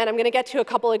technology, and I'm going to get to a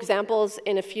couple examples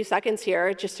in a few seconds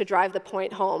here just to drive the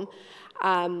point home,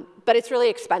 but it's really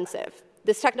expensive.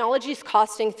 This technology is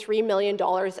costing $3 million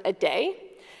a day.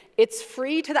 It's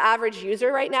free to the average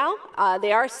user right now.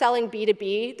 They are selling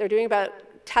B2B. They're doing about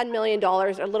 $10 million, or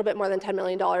a little bit more than $10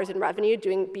 million in revenue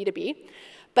doing B2B.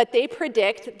 But they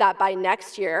predict that by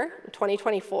next year,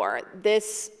 2024,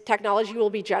 this technology will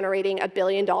be generating $1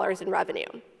 billion in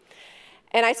revenue.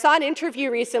 And I saw an interview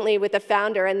recently with the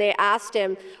founder, and they asked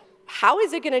him, how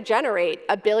is it going to generate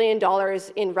 $1 billion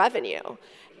in revenue?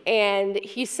 And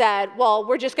he said, well,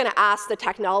 we're just going to ask the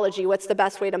technology what's the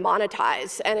best way to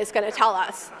monetize, and it's going to tell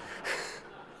us,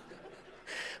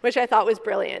 which I thought was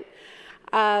brilliant.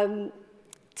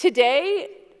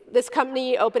 Today, This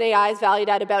company, OpenAI, is valued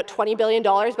at about $20 billion,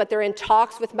 but they're in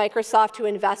talks with Microsoft to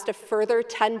invest a further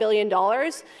 $10 billion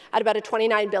at about a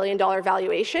 $29 billion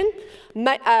valuation.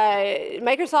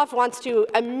 Microsoft wants to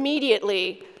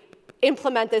immediately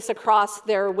implement this across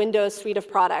their Windows suite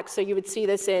of products. So you would see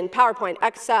this in PowerPoint,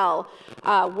 Excel,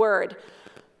 Word.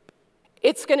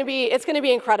 It's going to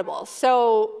be incredible.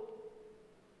 So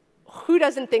who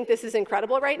doesn't think this is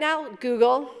incredible right now?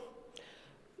 Google.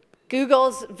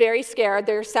 Google's very scared.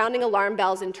 They're sounding alarm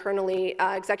bells internally.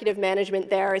 Executive management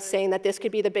there is saying that this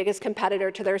could be the biggest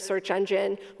competitor to their search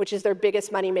engine, which is their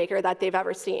biggest moneymaker that they've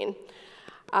ever seen.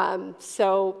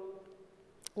 So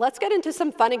let's get into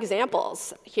some fun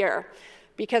examples here,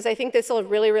 because I think this will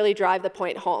really, really drive the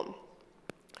point home.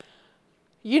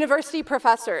 University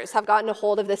professors have gotten a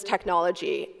hold of this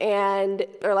technology, and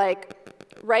they're like,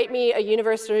 write me a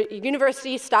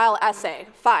university-style essay.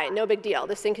 Fine, no big deal.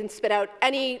 This thing can spit out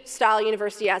any style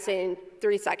university essay in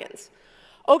 3 seconds.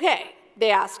 OK, they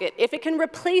ask it. If it can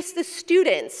replace the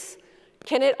students,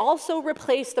 can it also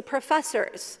replace the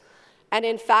professors? And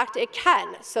in fact, it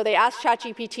can. So they asked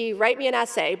ChatGPT, write me an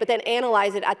essay, but then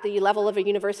analyze it at the level of a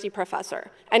university professor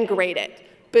and grade it.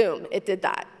 Boom, it did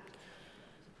that.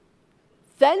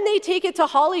 Then they take it to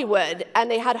Hollywood,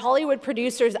 and they had Hollywood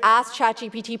producers ask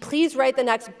ChatGPT, please write the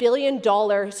next $1 billion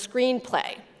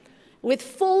screenplay with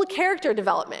full character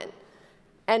development.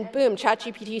 And boom,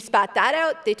 ChatGPT spat that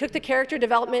out. They took the character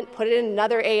development, put it in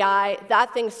another AI.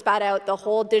 That thing spat out the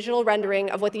whole digital rendering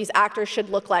of what these actors should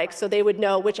look like, so they would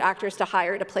know which actors to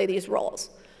hire to play these roles.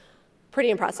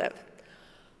 Pretty impressive.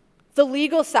 The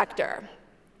legal sector.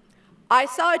 I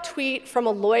saw a tweet from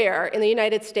a lawyer in the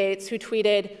United States who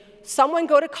tweeted, someone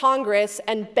go to Congress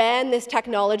and ban this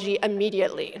technology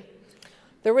immediately.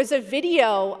 There was a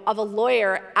video of a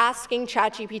lawyer asking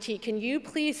ChatGPT, can you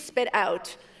please spit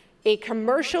out a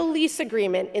commercial lease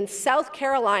agreement in South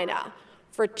Carolina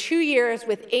for 2 years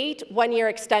with 8 one-year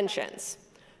extensions?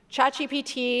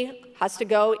 ChatGPT has to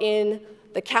go in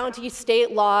the county, state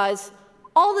laws,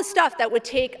 all the stuff that would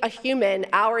take a human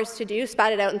hours to do,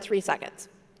 spat it out in 3 seconds.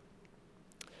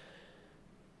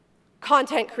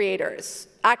 Content creators,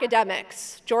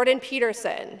 academics, Jordan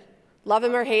Peterson, love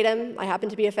him or hate him, I happen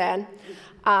to be a fan.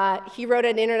 He wrote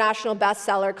an international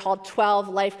bestseller called 12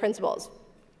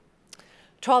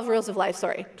 Rules of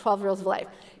Life.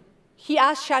 He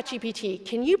asked ChatGPT,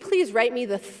 can you please write me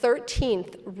the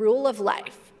 13th rule of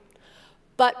life,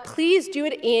 but please do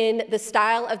it in the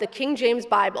style of the King James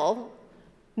Bible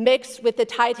mixed with the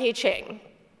Tai Te Ching.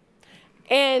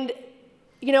 And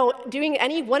you know, doing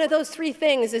any one of those 3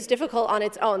 things is difficult on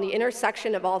its own. The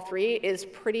intersection of all 3 is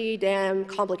pretty damn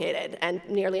complicated and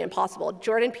nearly impossible.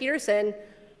 Jordan Peterson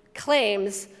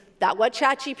claims that what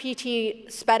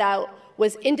ChatGPT spat out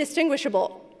was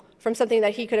indistinguishable from something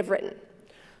that he could have written.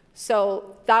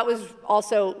 So that was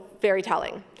also very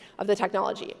telling of the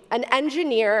technology. An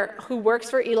engineer who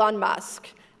works for Elon Musk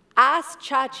asked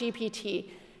ChatGPT,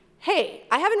 hey,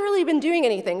 I haven't really been doing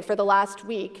anything for the last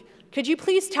week. Could you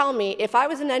please tell me, if I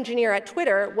was an engineer at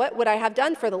Twitter, what would I have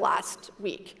done for the last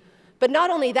week? But not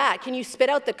only that, can you spit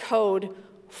out the code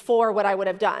for what I would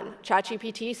have done?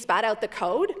 ChatGPT spat out the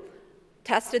code,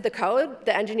 tested the code.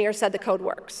 The engineer said the code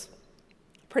works.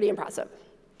 Pretty impressive.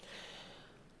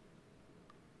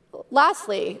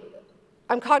 Lastly,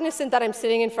 I'm cognizant that I'm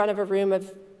sitting in front of a room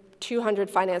of 200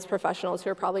 finance professionals who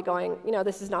are probably going, you know,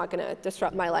 this is not going to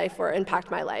disrupt my life or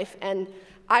impact my life. And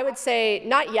I would say,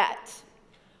 not yet.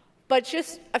 But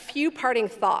just a few parting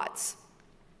thoughts.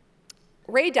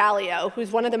 Ray Dalio,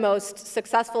 who's one of the most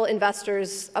successful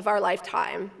investors of our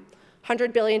lifetime,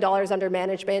 $100 billion under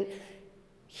management,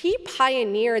 he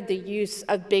pioneered the use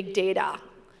of big data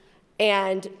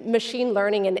and machine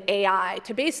learning and AI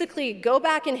to basically go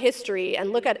back in history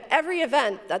and look at every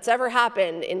event that's ever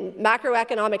happened in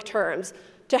macroeconomic terms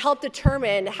to help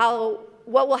determine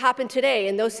what will happen today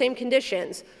in those same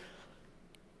conditions.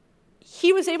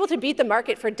 He was able to beat the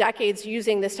market for decades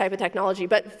using this type of technology,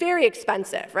 but very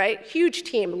expensive, right? Huge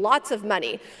team, lots of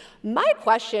money. My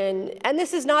question, and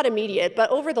this is not immediate, but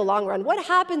over the long run, what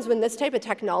happens when this type of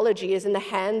technology is in the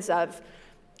hands of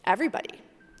everybody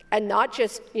and not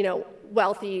just, you know,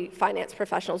 wealthy finance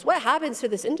professionals? What happens to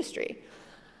this industry?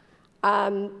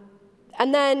 And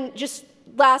then just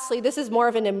lastly, this is more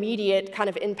of an immediate kind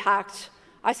of impact.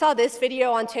 I saw this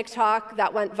video on TikTok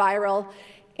that went viral.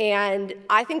 And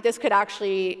I think this could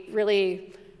actually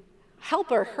really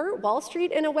help or hurt Wall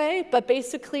Street in a way. But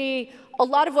basically, a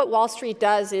lot of what Wall Street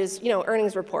does is, you know,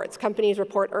 earnings reports. Companies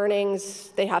report earnings.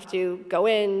 They have to go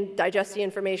in, digest the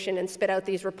information, and spit out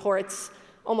these reports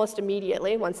almost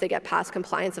immediately, once they get past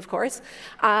compliance, of course.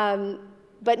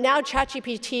 But now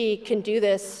ChatGPT can do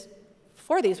this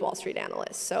for these Wall Street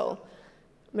analysts. So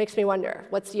it makes me wonder,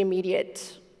 what's the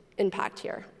immediate impact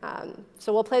here?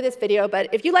 So we'll play this video,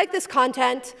 but if you like this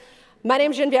content, my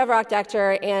name is Genevieve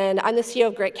Roch-Decter, and I'm the CEO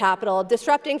of Great Capital,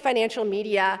 disrupting financial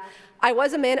media. I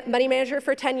was a money manager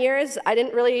for 10 years. I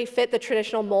didn't really fit the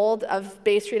traditional mold of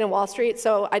Bay Street and Wall Street,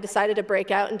 so I decided to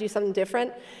break out and do something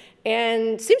different.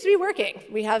 And it seems to be working.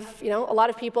 We have, a lot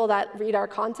of people that read our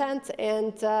content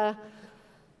and,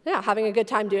 having a good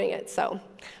time doing it. So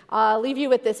I'll leave you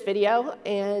with this video,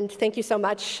 and thank you so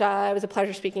much. It was a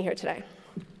pleasure speaking here today.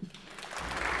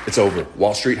 It's over.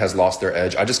 Wall Street has lost their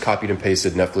edge. I just copied and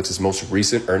pasted Netflix's most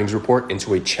recent earnings report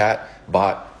into a chat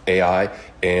bot AI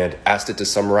and asked it to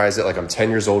summarize it like I'm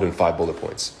 10 years old in 5 bullet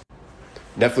points.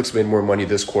 Netflix made more money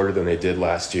this quarter than they did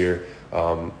last year.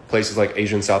 Places like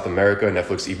Asia and South America,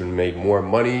 Netflix even made more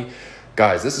money.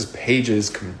 Guys, this is pages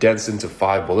condensed into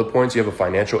 5 bullet points. You have a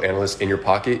financial analyst in your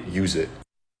pocket, use it.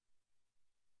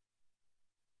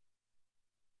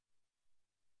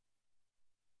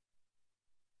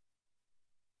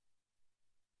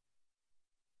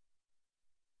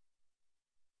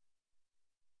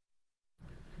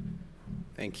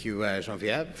 Thank you,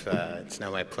 Genevieve. It's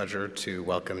now my pleasure to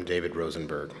welcome David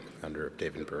Rosenberg, founder of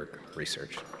Rosenberg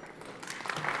Research.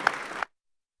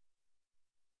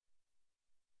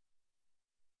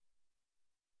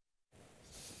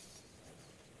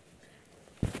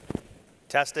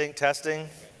 Testing, testing.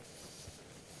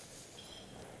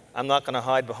 I'm not going to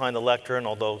hide behind the lectern,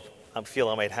 although I feel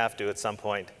I might have to at some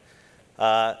point.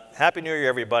 Happy New Year,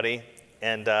 everybody.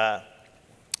 And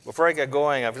before I get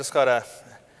going, I've just got to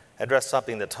address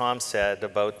something that Tom said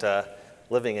about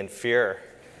living in fear.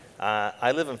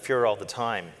 I live in fear all the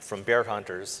time from bear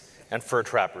hunters and fur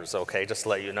trappers, okay, just to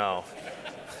let you know.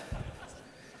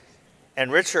 And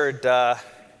Richard,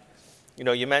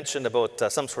 you mentioned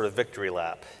about some sort of victory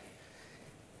lap.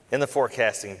 In the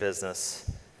forecasting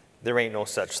business, there ain't no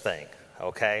such thing,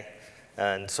 okay?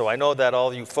 And so I know that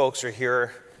all you folks are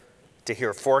here to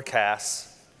hear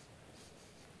forecasts,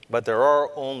 but there are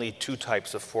only 2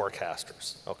 types of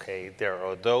forecasters, okay? There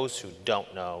are those who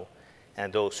don't know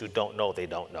and those who don't know they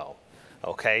don't know,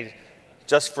 okay?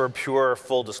 Just for pure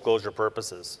full disclosure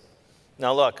purposes.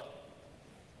 Now look,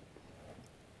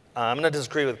 I'm going to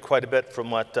disagree with quite a bit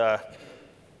from what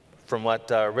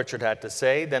Richard had to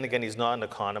say. Then again, he's not an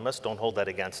economist. Don't hold that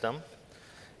against him.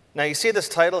 Now you see this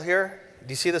title here?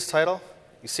 Do you see this title?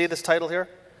 You see this title here?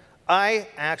 I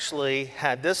actually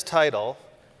had this title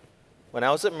when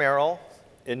I was at Merrill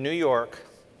in New York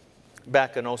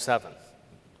back in '07,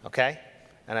 okay?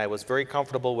 And I was very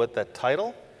comfortable with that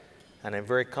title, and I'm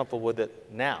very comfortable with it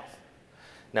now.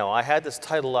 Now, I had this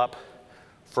title up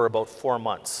for about 4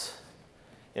 months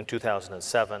in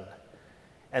 2007,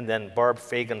 and then Barb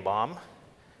Fagenbaum,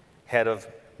 head of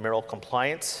Merrill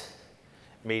Compliance,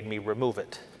 made me remove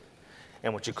it.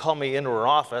 And when she called me into her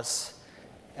office,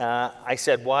 I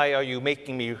said, "Why are you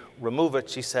making me remove it?"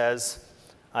 She says,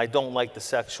 "I don't like the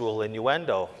sexual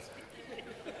innuendo."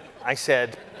 I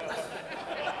said,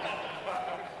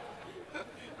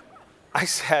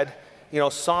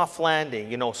 soft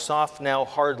landing, soft now,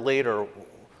 hard later.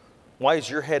 Why is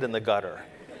your head in the gutter?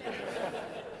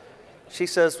 She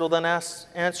says, "Well, then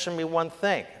answer me one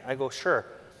thing." I go, "Sure.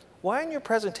 Why in your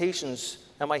presentations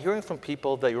am I hearing from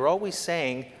people that you're always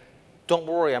saying, 'Don't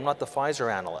worry, I'm not the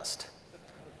Pfizer analyst'?"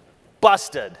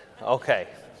 Busted. Okay.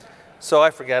 So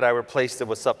I forget, I replaced it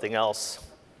with something else.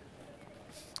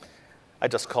 I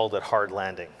just called it hard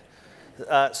landing.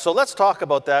 So let's talk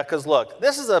about that, because look,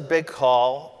 this is a big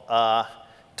call.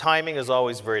 Timing is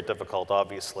always very difficult,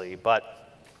 obviously, but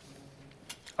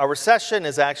a recession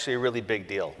is actually a really big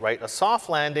deal, right? A soft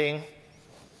landing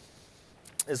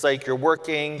is like you're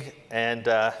working and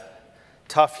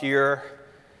tough year,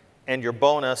 and your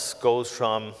bonus goes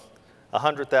from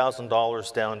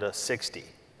 $100,000 down to 60.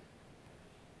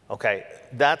 Okay,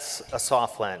 that's a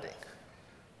soft landing.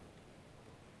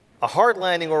 A hard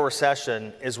landing or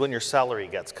recession is when your salary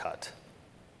gets cut,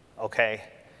 okay?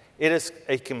 It is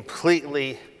a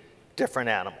completely different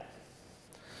animal.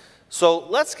 So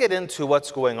let's get into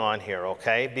what's going on here,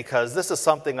 okay? Because this is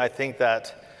something I think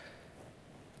that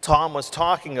Tom was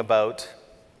talking about,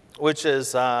 which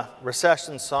is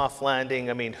recession, soft landing.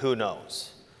 I mean, who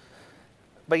knows?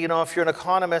 But if you're an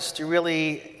economist,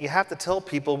 you have to tell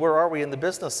people, where are we in the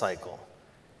business cycle?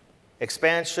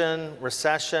 Expansion,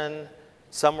 recession,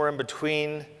 somewhere in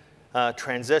between,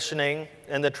 transitioning.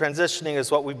 And the transitioning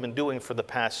is what we've been doing for the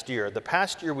past year. The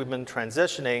past year, we've been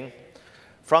transitioning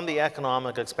from the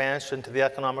economic expansion to the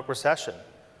economic recession.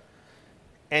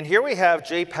 And here we have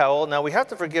Jay Powell. Now, we have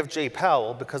to forgive Jay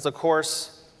Powell because, of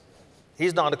course,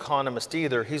 he's not an economist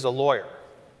either. He's a lawyer.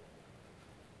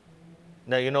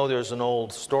 Now, you know, there's an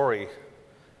old story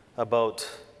about,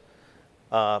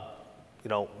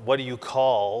 what do you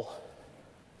call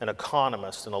an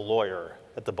economist and a lawyer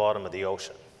at the bottom of the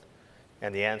ocean?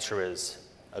 And the answer is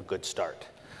a good start.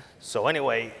 So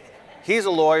anyway, he's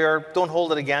a lawyer, don't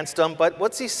hold it against him, but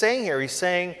what's he saying here? He's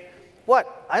saying,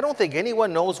 what? I don't think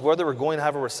anyone knows whether we're going to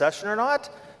have a recession or not.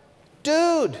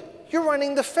 Dude, you're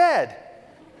running the Fed.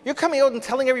 You're coming out and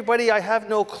telling everybody I have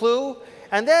no clue.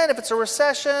 And then if it's a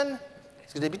recession,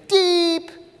 it's going to be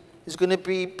deep, it's going to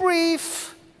be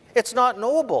brief, it's not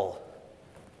knowable.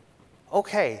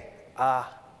 Okay,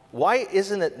 why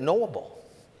isn't it knowable?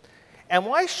 And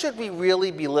why should we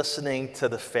really be listening to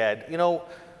the Fed? You know,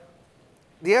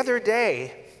 the other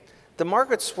day, the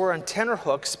markets were on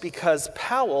tenterhooks because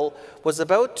Powell was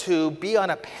about to be on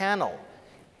a panel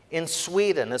in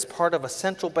Sweden as part of a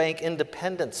central bank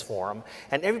independence forum,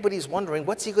 and everybody's wondering,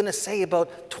 what's he going to say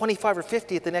about 25 or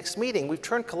 50 at the next meeting? We've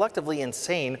turned collectively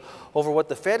insane over what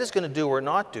the Fed is going to do or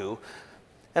not do,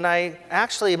 and I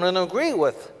actually am going to agree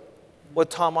with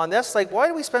Tom on this. Like, why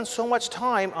do we spend so much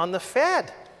time on the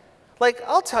Fed? Like,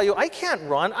 I'll tell you, I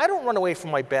don't run away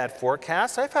from my bad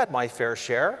forecasts. I've had my fair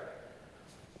share.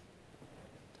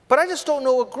 But I just don't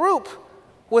know a group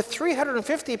with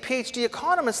 350 PhD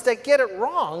economists that get it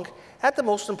wrong at the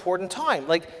most important time.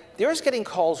 Like, there's getting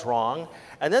calls wrong,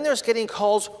 and then there's getting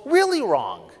calls really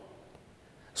wrong.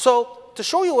 So to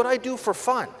show you what I do for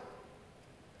fun,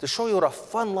 to show you what a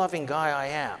fun-loving guy I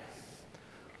am,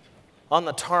 on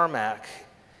the tarmac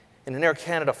in an Air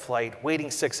Canada flight,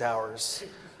 waiting 6 hours,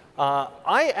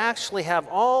 I actually have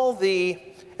all the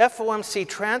FOMC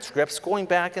transcripts going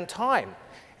back in time.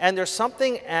 And there's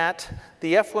something at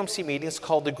the FOMC meetings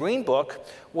called the Green Book,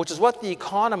 which is what the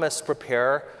economists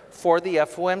prepare for the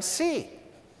FOMC.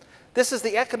 This is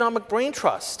the economic brain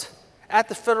trust at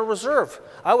the Federal Reserve.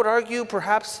 I would argue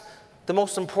perhaps the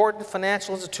most important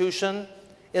financial institution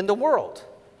in the world.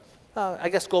 I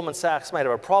guess Goldman Sachs might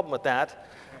have a problem with that,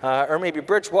 or maybe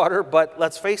Bridgewater, but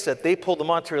let's face it, they pulled the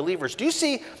monetary levers. Do you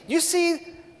see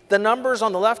the numbers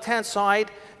on the left-hand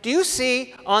side? Do you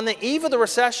see on the eve of the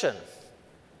recession,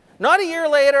 not a year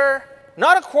later,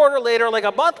 not a quarter later, like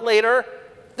a month later,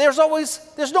 there's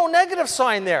no negative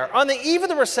sign there. On the eve of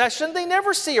the recession, they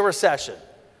never see a recession.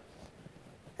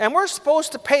 And we're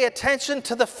supposed to pay attention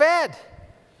to the Fed.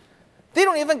 They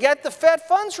don't even get the Fed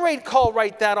funds rate call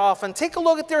right that often. Take a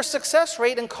look at their success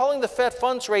rate in calling the Fed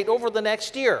funds rate over the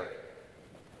next year.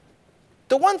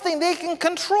 The one thing they can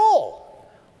control.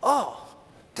 Oh,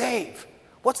 Dave,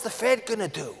 what's the Fed going to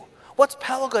do? What's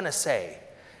Powell going to say?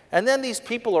 And then these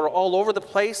people are all over the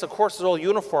place. Of course, it's all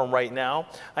uniform right now.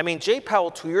 I mean, Jay Powell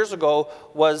 2 years ago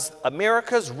was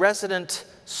America's resident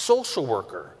social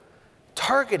worker,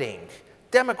 targeting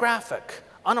demographic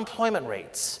unemployment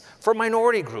rates for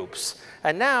minority groups.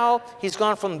 And now he's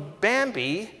gone from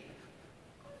Bambi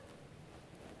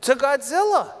to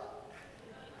Godzilla.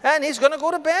 And he's going to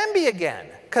go to Bambi again,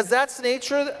 because that's the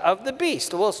nature of the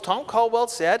beast. Well, as Tom Caldwell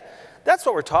said, that's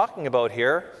what we're talking about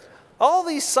here. All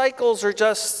these cycles are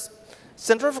just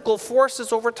centrifugal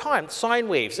forces over time, sine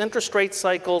waves, interest rate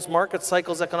cycles, market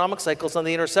cycles, economic cycles, and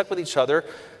they intersect with each other.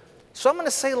 So I'm going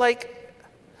to say, like,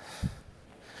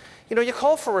 you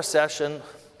call for recession.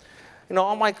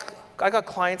 I got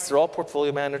clients, they're all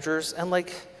portfolio managers, and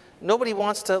nobody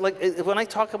wants to, when I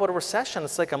talk about a recession,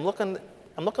 it's like I'm looking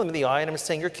them in the eye and I'm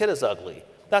saying, your kid is ugly.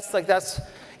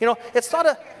 It's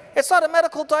not a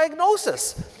medical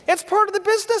diagnosis. It's part of the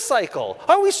business cycle.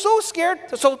 Are we so scared?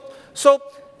 So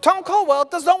Tom Caldwell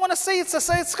does not want to say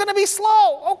it's going to be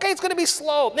slow. Okay, it's going to be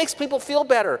slow. It makes people feel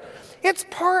better. It's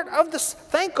part of this.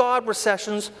 Thank God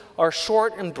recessions are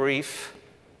short and brief.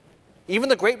 Even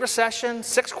the Great Recession,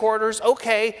 6 quarters,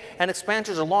 okay, and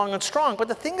expansions are long and strong. But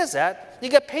the thing is that you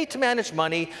get paid to manage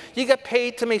money. You get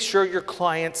paid to make sure your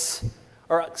clients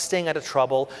are staying out of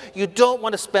trouble. You don't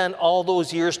want to spend all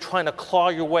those years trying to claw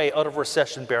your way out of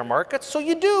recession bear markets. So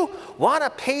you do want to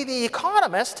pay the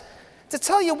economist to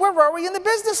tell you where are we in the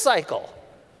business cycle.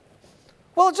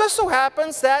 Well, it just so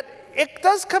happens that it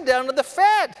does come down to the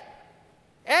Fed.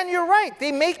 And you're right,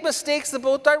 they make mistakes in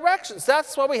both directions.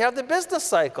 That's why we have the business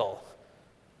cycle.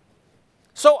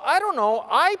 So I don't know,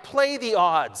 I play the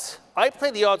odds. I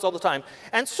play the odds all the time.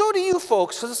 And so do you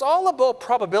folks, because it's all about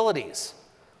probabilities.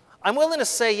 I'm willing to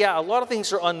say, yeah, a lot of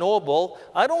things are unknowable.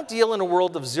 I don't deal in a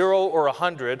world of 0 or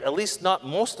 100, at least not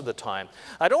most of the time.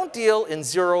 I don't deal in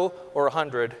 0 or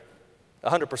 100%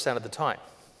 of the time.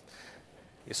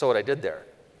 You saw what I did there.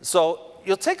 So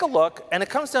you'll take a look, and it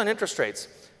comes down to interest rates.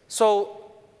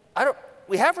 So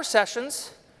we have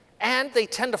recessions, and they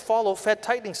tend to follow Fed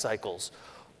tightening cycles.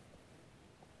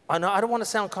 I don't want to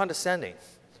sound condescending.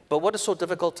 But what is so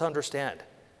difficult to understand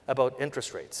about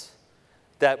interest rates?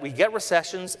 That we get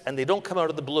recessions and they don't come out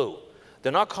of the blue.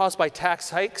 They're not caused by tax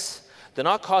hikes. They're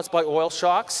not caused by oil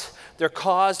shocks. They're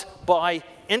caused by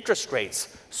interest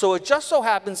rates. So it just so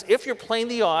happens, if you're playing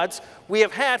the odds, we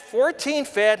have had 14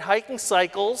 Fed hiking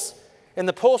cycles in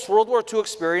the post-World War II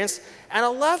experience, and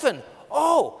 11,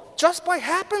 just by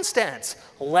happenstance,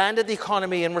 landed the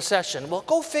economy in recession. Well,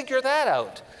 go figure that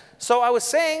out. So I was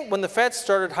saying, when the Fed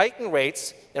started hiking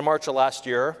rates in March of last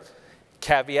year,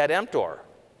 caveat emptor.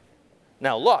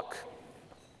 Now look,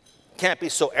 can't be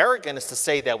so arrogant as to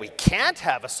say that we can't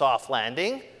have a soft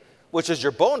landing, which is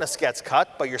your bonus gets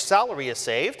cut, but your salary is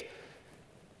saved.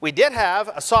 We did have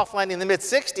a soft landing in the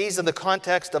mid-60s in the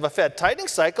context of a Fed tightening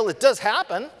cycle. It does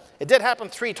happen. It did happen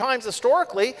 3 times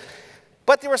historically,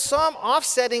 but there was some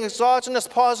offsetting exogenous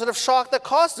positive shock that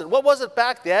caused it. What was it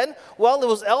back then? Well, it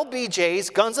was LBJ's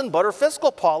guns and butter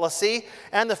fiscal policy,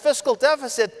 and the fiscal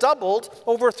deficit doubled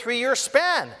over a 3-year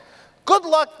span. Good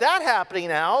luck that happening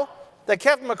now, that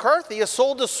Kevin McCarthy has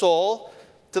sold his soul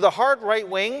to the hard right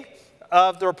wing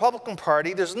of the Republican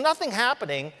Party. There's nothing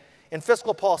happening in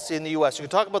fiscal policy in the U.S. You can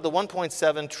talk about the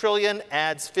 $1.7 trillion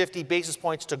adds 50 basis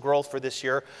points to growth for this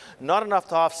year. Not enough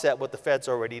to offset what the Fed's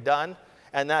already done.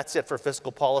 And that's it for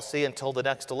fiscal policy until the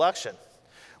next election.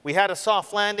 We had a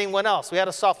soft landing. When else? We had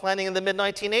a soft landing in the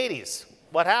mid-1980s.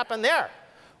 What happened there?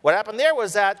 What happened there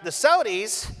was that the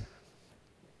Saudis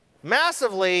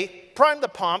massively primed the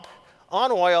pump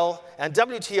on oil, and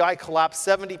WTI collapsed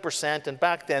 70%. And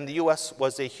back then, the U.S.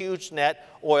 was a huge net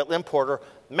oil importer.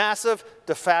 Massive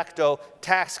de facto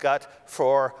tax cut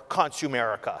for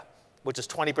Consumerica, which is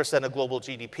 20% of global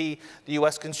GDP. The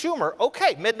U.S. consumer,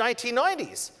 okay,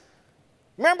 mid-1990s.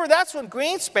 Remember, that's when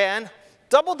Greenspan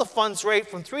doubled the funds rate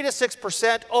from 3 to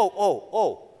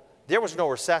 6%. There was no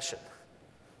recession.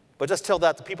 But just tell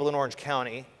that to people in Orange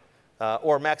County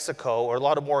or Mexico, or a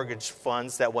lot of mortgage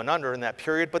funds that went under in that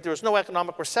period. But there was no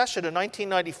economic recession in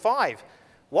 1995.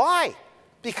 Why?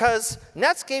 Because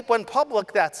Netscape went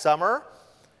public that summer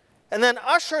and then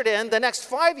ushered in the next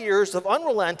 5 years of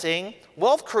unrelenting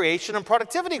wealth creation and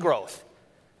productivity growth.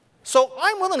 So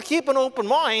I'm willing to keep an open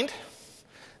mind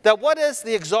that what is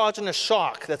the exogenous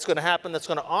shock that's going to happen that's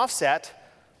going to offset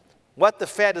what the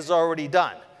Fed has already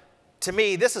done? To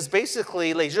me, this is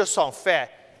basically les jeux sont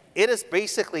faits. It is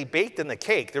basically baked in the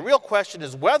cake. The real question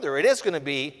is whether it is going to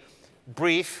be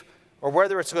brief or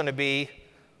whether it's going to be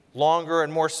longer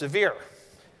and more severe.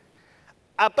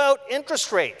 About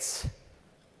interest rates.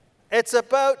 It's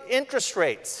about interest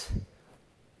rates.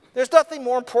 There's nothing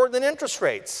more important than interest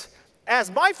rates.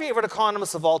 As my favorite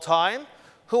economist of all time,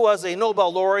 who was a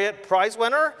Nobel laureate prize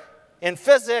winner in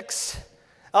physics,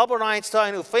 Albert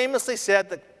Einstein, who famously said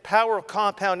the power of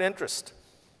compound interest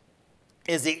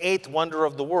is the 8th wonder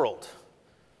of the world.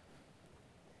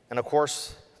 And of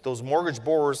course, those mortgage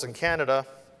borrowers in Canada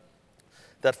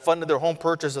that funded their home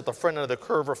purchase at the front end of the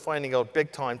curve are finding out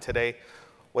big time today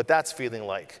what that's feeling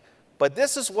like. But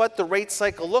this is what the rate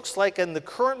cycle looks like, and the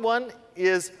current one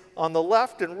is on the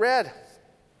left in red.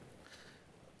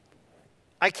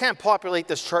 I can't populate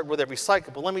this chart with every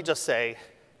cycle, but let me just say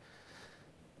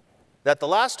that the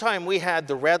last time we had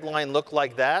the red line look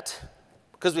like that,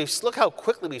 because look how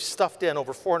quickly we've stuffed in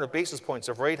over 400 basis points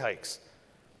of rate hikes.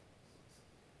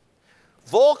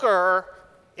 Volcker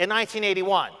in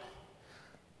 1981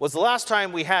 was the last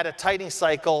time we had a tightening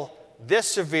cycle this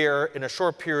severe in a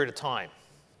short period of time.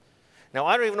 Now,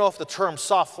 I don't even know if the term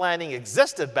soft landing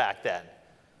existed back then.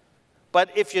 But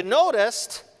if you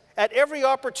noticed, at every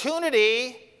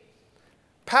opportunity,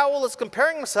 Powell is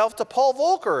comparing himself to Paul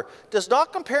Volcker. Does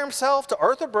not compare himself to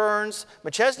Arthur Burns,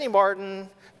 McChesney Martin,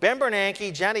 Ben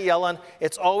Bernanke, Janet Yellen.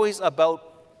 It's always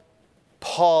about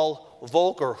Paul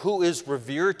Volcker, who is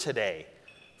revered today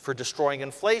for destroying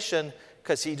inflation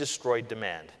because he destroyed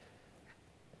demand.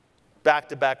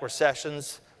 Back-to-back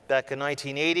recessions back in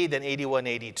 1980, then 81,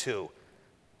 82.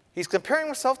 He's comparing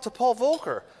himself to Paul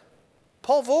Volcker.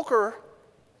 Paul Volcker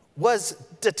was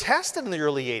detested in the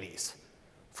early 80s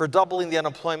for doubling the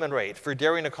unemployment rate, for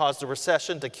daring to cause the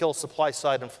recession, to kill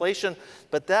supply-side inflation.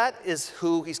 But that is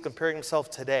who he's comparing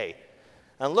himself today.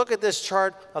 And look at this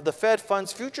chart of the Fed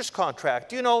funds futures contract.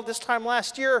 Do you know, this time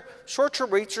last year, short-term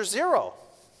rates are 0.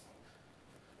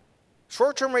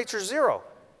 Short-term rates are 0.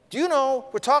 Do you know,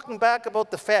 we're talking back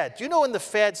about the Fed. Do you know in the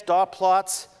Fed's dot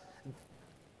plots,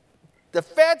 the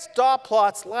Fed's dot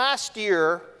plots last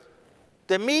year,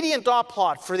 the median dot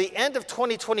plot for the end of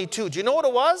 2022, do you know what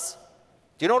it was?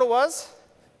 Do you know what it was?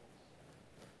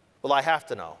 Well, I have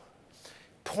to know.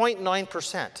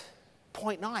 0.9%.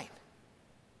 0.9.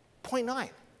 0.9.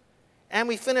 And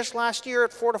we finished last year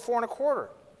at 4 to 4.25.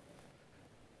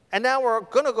 And now we're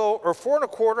going to go, or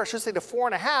 4.25, I should say, to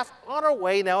 4.5, on our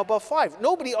way now above 5.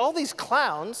 Nobody, all these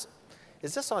clowns,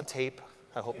 is this on tape?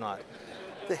 I hope not.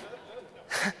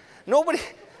 Nobody,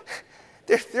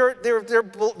 they're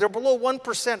below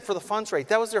 1% for the funds rate.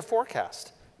 That was their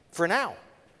forecast for now.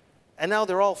 And now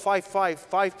they're all 5,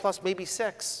 5 plus, maybe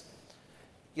 6.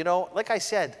 You know, like I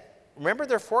said, remember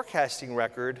their forecasting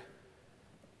record,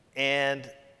 and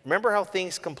remember how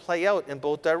things can play out in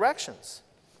both directions.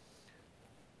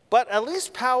 But at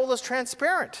least Powell is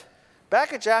transparent.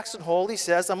 Back at Jackson Hole, he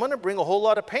says, I'm going to bring a whole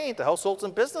lot of pain to households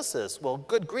and businesses. Well,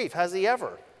 good grief, has he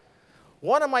ever?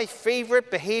 One of my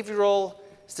favorite behavioral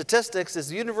statistics is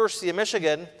the University of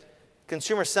Michigan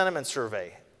Consumer Sentiment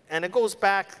Survey, and it goes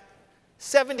back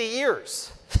 70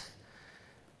 years.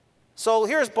 So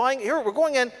here we're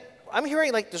going in, I'm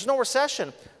hearing like there's no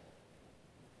recession.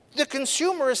 The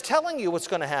consumer is telling you what's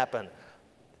going to happen.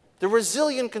 The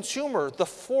resilient consumer, the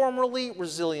formerly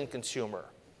resilient consumer,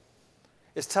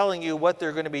 is telling you what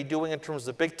they're going to be doing in terms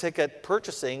of big ticket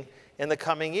purchasing in the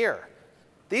coming year.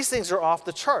 These things are off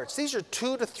the charts. These are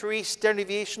 2 to 3 standard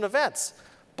deviation events.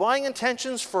 Buying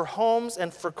intentions for homes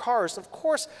and for cars, of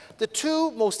course, the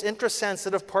 2 most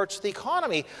interest-sensitive parts of the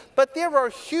economy, but there are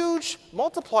huge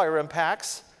multiplier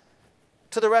impacts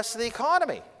to the rest of the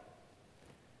economy.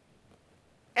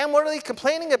 And what are they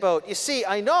complaining about? You see,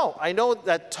 I know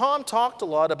that Tom talked a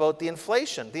lot about the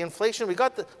inflation. The inflation, we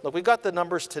got the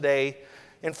numbers today.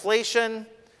 Inflation,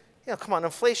 you know, come on,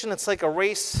 inflation, it's like a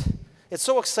race. It's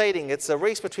so exciting. It's a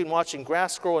race between watching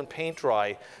grass grow and paint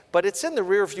dry, but it's in the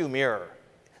rearview mirror.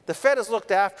 The Fed has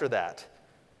looked after that.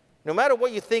 No matter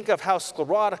what you think of how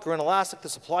sclerotic or inelastic the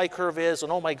supply curve is,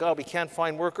 and oh my God, we can't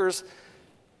find workers,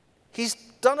 he's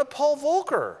done a Paul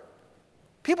Volcker.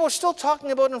 People are still talking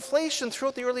about inflation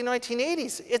throughout the early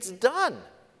 1980s. It's done.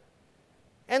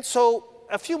 And so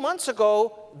a few months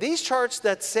ago, these charts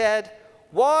that said,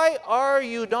 why are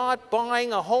you not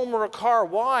buying a home or a car?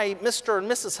 Why, Mr. and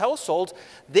Mrs. Household?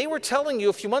 They were telling you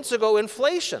a few months ago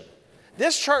inflation.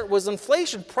 This chart was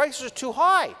inflation, prices are too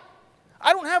high.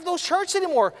 I don't have those charts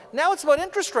anymore. Now it's about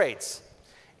interest rates.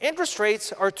 Interest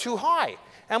rates are too high.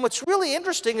 And what's really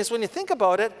interesting is when you think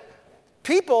about it,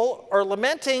 people are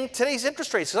lamenting today's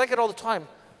interest rates. Because I get all the time,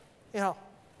 you know,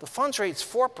 the funds rate's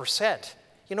 4%.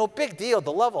 You know, big deal,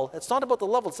 the level. It's not about the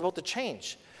level, it's about the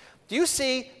change. Do you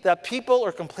see that people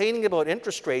are complaining about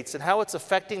interest rates and how it's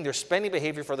affecting their spending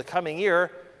behavior for the coming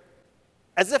year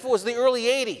as if it was the early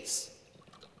 80s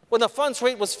when the funds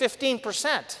rate was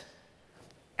 15%?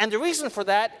 And the reason for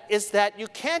that is that you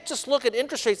can't just look at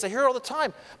interest rates. I hear it all the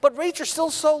time, but rates are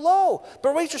still so low.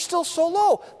 But rates are still so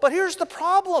low. But here's the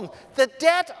problem. The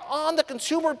debt on the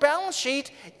consumer balance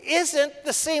sheet isn't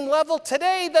the same level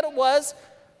today that it was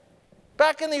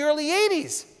back in the early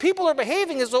 80s. People are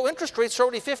behaving as though interest rates are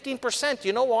already 15%.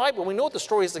 You know why? Well, we know what the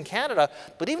story is in Canada,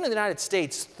 but even in the United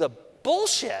States, the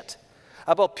bullshit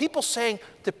about people saying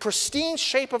the pristine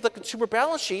shape of the consumer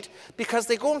balance sheet because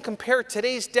they go and compare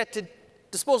today's debt to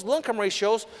disposable income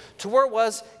ratios to where it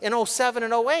was in 07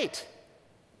 and 08.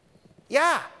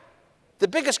 Yeah, the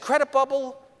biggest credit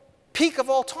bubble peak of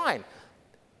all time.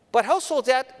 But household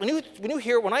debt,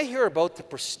 when I hear about the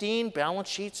pristine balance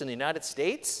sheets in the United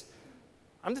States,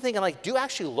 I'm thinking, like, do you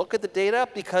actually look at the data?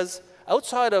 Because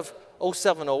outside of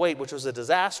 07, 08, which was a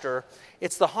disaster,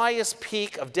 it's the highest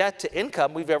peak of debt to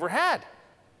income we've ever had.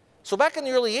 So back in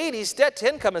the early 80s, debt to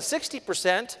income is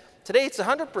 60%. Today it's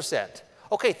 100%.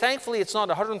 Okay, thankfully it's not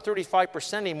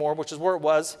 135% anymore, which is where it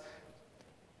was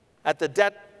at the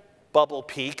debt bubble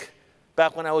peak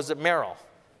back when I was at Merrill.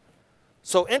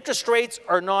 So interest rates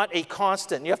are not a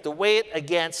constant. You have to weigh it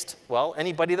against, well,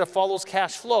 anybody that follows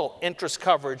cash flow, interest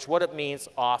coverage, what it means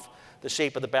off the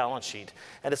shape of the balance sheet.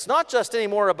 And it's not just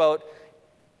anymore about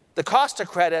the cost of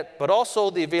credit, but also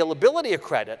the availability of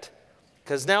credit.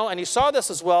 Because now, and you saw this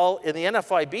as well in the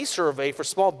NFIB survey for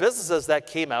small businesses that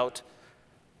came out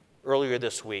earlier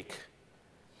this week,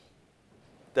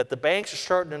 that the banks are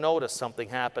starting to notice something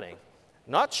happening.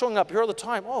 Not showing up here all the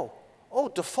time, oh,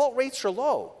 default rates are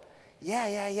low.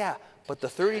 Yeah, but the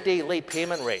 30-day late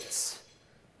payment rates,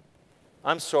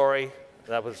 I'm sorry,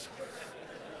 that was,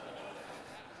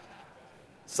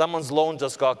 someone's loan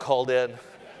just got called in.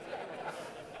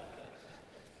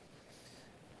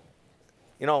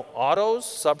 You know, autos,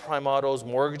 subprime autos,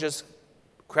 mortgages,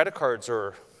 credit cards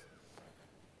are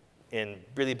in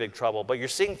really big trouble, but you're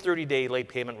seeing 30-day late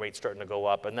payment rates starting to go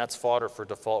up, and that's fodder for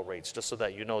default rates, just so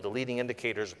that you know the leading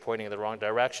indicators are pointing in the wrong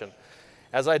direction.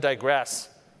 As I digress,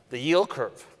 the yield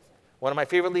curve, one of my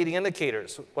favorite leading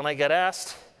indicators. When I get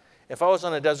asked if I was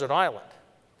on a desert island,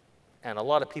 and a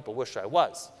lot of people wish I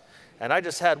was, and I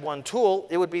just had one tool,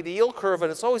 it would be the yield curve,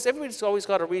 and everybody's always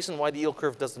got a reason why the yield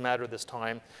curve doesn't matter this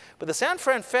time. But the San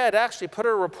Fran Fed actually put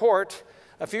out a report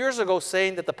a few years ago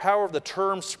saying that the power of the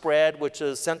term spread, which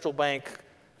is central bank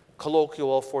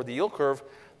colloquial for the yield curve,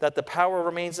 that the power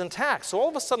remains intact. So all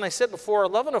of a sudden, I said before,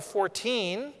 11 of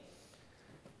 14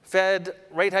 Fed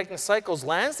rate hiking cycles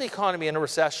lands the economy in a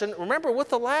recession. Remember,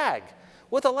 with a lag.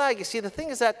 With a lag, you see, the thing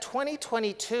is that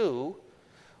 2022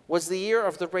 was the year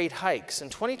of the rate hikes,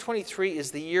 and 2023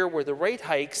 is the year where the rate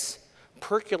hikes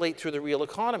percolate through the real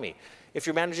economy. If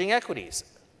you're managing equities,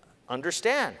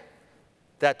 understand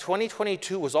that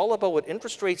 2022 was all about what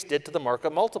interest rates did to the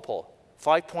market multiple,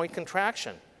 5-point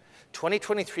contraction.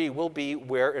 2023 will be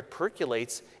where it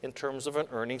percolates in terms of an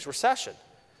earnings recession.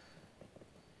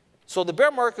 So the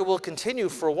bear market will continue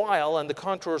for a while, and the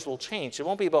contours will change. It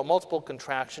won't be about multiple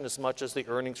contraction as much as the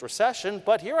earnings recession.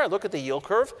 But here I look at the yield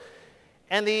curve,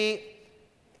 and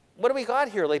what do we got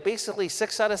here? Like basically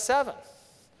 6 out of 7.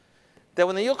 That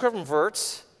when the yield curve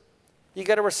inverts, you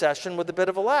get a recession with a bit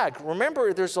of a lag.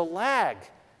 Remember, there's a lag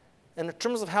in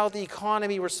terms of how the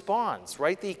economy responds,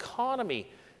 right? The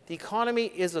economy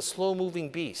is a slow-moving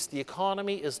beast. The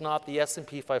economy is not the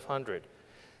S&P 500.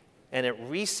 And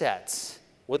it resets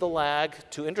with a lag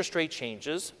to interest rate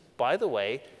changes, by the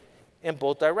way, in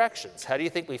both directions. How do you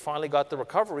think we finally got the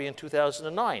recovery in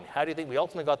 2009? How do you think we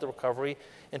ultimately got the recovery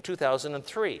in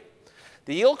 2003?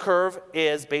 The yield curve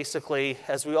is basically,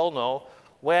 as we all know,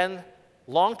 when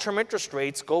long-term interest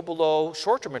rates go below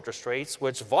short-term interest rates,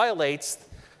 which violates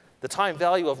the time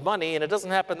value of money, and it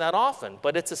doesn't happen that often,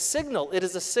 but it's a signal. It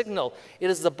is a signal.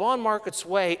 It is the bond market's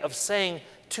way of saying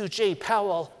to Jay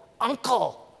Powell,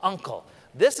 uncle, uncle.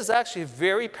 This is actually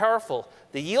very powerful.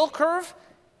 The yield curve,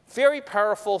 very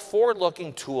powerful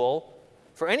forward-looking tool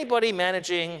for anybody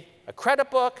managing a credit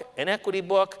book, an equity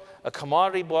book, a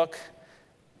commodity book.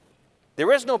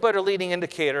 There is no better leading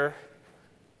indicator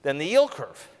than the yield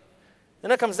curve.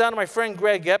 Then it comes down to my friend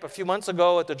Greg Epp a few months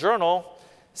ago at the Journal,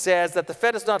 says that the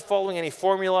Fed is not following any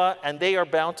formula and they are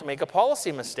bound to make a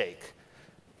policy mistake.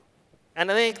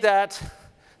 And I think that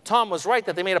Tom was right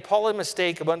that they made a policy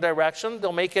mistake in one direction,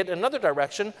 they'll make it another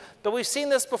direction, but we've seen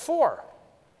this before.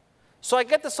 So I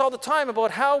get this all the time about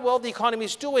how well the economy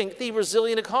is doing, the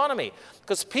resilient economy.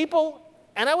 Because people,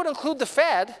 and I would include the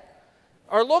Fed,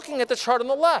 are looking at the chart on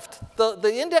the left.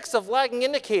 The index of lagging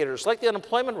indicators, like the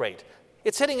unemployment rate,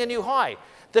 it's hitting a new high.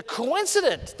 The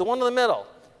coincident, the one in the middle,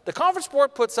 the Conference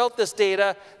Board puts out this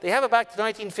data, they have it back to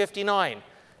 1959.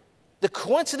 The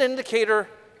coincident indicator,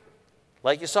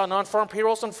 like you saw non-farm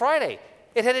payrolls on Friday,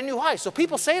 it hit a new high. So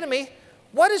people say to me,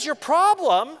 what is your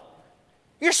problem?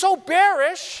 You're so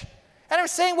bearish. And I'm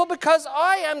saying, well, because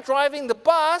I am driving the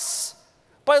bus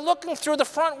by looking through the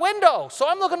front window. So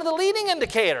I'm looking at the leading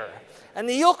indicator. And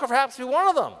the yield curve happens to be one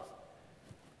of them.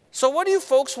 So what do you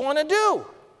folks want to do?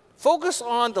 Focus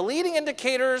on the leading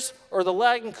indicators or the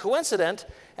lagging coincident.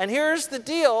 And here's the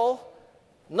deal.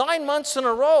 9 months in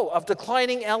a row of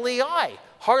declining LEI.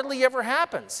 Hardly ever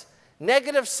happens.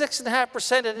 Negative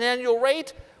 6.5% at an annual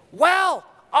rate. Well,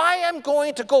 I am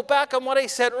going to go back on what I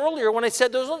said earlier when I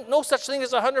said there's no such thing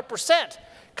as 100%.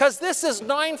 Because this is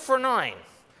 9 for 9.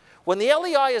 When the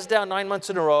LEI is down 9 months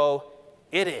in a row,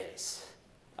 it is.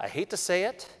 I hate to say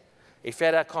it, a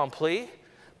fait accompli.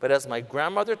 But as my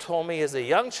grandmother told me as a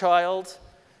young child,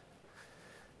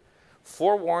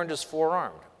 forewarned is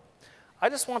forearmed. I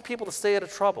just want people to stay out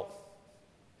of trouble.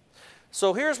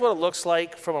 So here's what it looks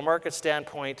like from a market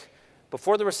standpoint.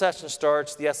 Before the recession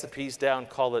starts, the S&P's down,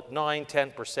 call it 9,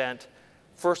 10%,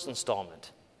 first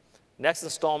installment. Next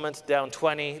installment, down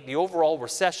 20. The overall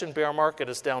recession bear market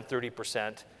is down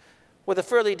 30%, with a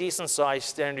fairly decent sized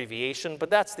standard deviation, but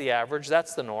that's the average,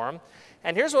 that's the norm.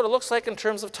 And here's what it looks like in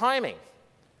terms of timing.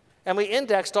 And we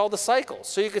indexed all the cycles.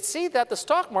 So you could see that the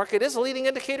stock market is a leading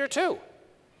indicator too.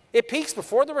 It peaks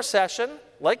before the recession,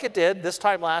 like it did this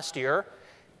time last year,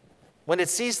 when it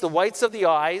sees the whites of the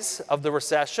eyes of the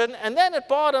recession, and then it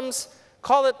bottoms,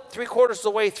 call it 3/4 of the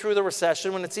way through the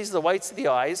recession, when it sees the whites of the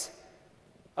eyes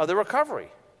of the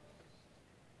recovery.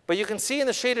 But you can see in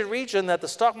the shaded region that the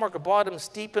stock market bottoms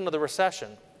deep into the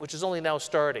recession, which is only now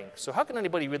starting. So how can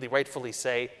anybody really rightfully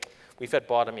say we've hit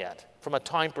bottom yet, from a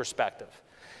time perspective?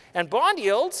 And bond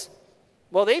yields,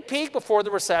 well, they peak before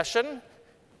the recession,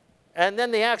 and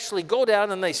then they actually go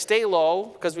down and they stay low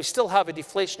because we still have a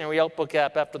deflationary output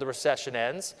gap after the recession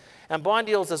ends. And bond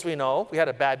yields, as we know, we had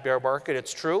a bad bear market,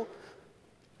 it's true.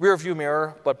 Rear view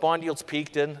mirror, but bond yields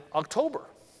peaked in October.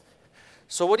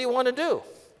 So what do you want to do?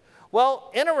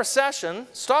 Well, in a recession,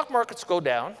 stock markets go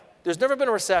down. There's never been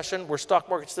a recession where stock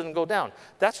markets didn't go down.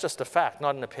 That's just a fact,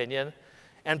 not an opinion.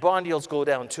 And bond yields go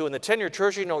down too. And the 10-year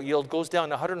Treasury note yield goes down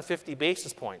to 150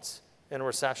 basis points in a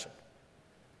recession.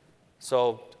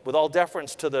 So with all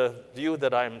deference to the view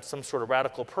that I'm some sort of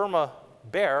radical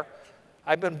perma-bear,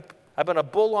 I've been a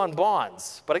bull on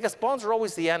bonds. But I guess bonds are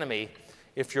always the enemy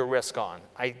if you're risk on.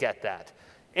 I get that.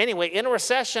 Anyway, in a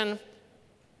recession,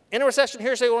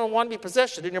 here's how you want to be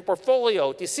positioned in your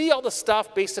portfolio. Do you see all the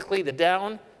stuff, basically the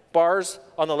down bars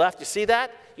on the left? You see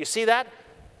that? You see that?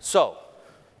 So,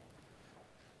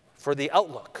 for the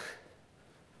outlook,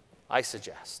 I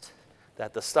suggest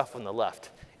that the stuff on the left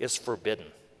is forbidden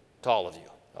to all of you,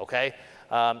 okay?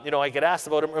 You know, I get asked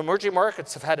about emerging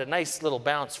markets have had a nice little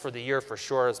bounce for the year for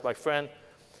sure. As my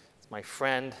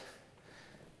friend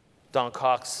Don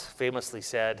Cox famously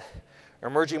said,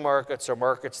 emerging markets are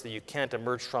markets that you can't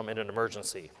emerge from in an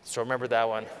emergency. So remember that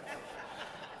one.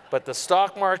 But the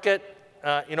stock market,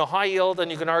 you know, high yield,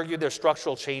 and you can argue there's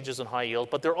structural changes in high yield,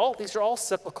 but these are all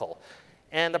cyclical.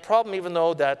 And the problem, even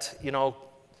though that, you know,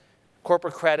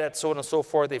 corporate credit, so on and so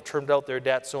forth, they've termed out their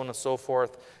debt, so on and so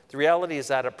forth, the reality is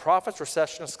that a profits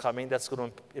recession is coming that's going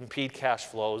to impede cash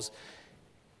flows.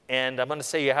 And I'm going to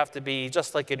say you have to be,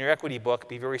 just like in your equity book,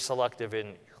 be very selective in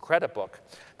your credit book.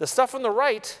 The stuff on the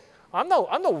right, I'm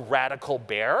no radical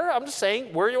bear. I'm just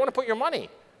saying where you want to put your money.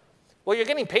 Well, you're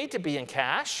getting paid to be in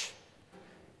cash.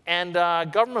 And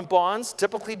government bonds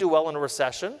typically do well in a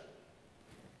recession.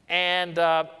 And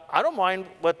I don't mind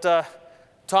what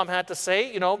Tom had to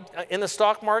say. You know, in the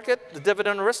stock market, the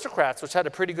dividend aristocrats, which had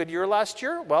a pretty good year last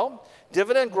year, well,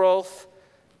 dividend growth,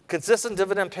 consistent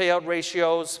dividend payout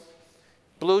ratios,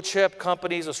 blue chip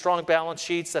companies with strong balance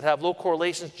sheets that have low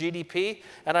correlations to GDP,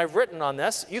 and I've written on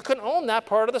this, you can own that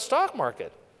part of the stock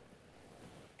market.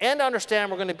 And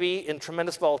understand we're going to be in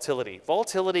tremendous volatility.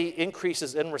 Volatility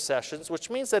increases in recessions, which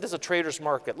means that it's a trader's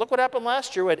market. Look what happened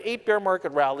last year. We had 8 bear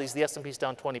market rallies. The S&P's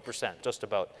down 20%, just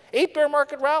about. 8 bear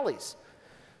market rallies.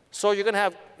 So you're going to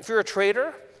have, if you're a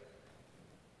trader,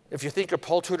 if you think you're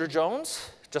Paul Tudor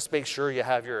Jones, just make sure you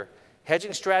have your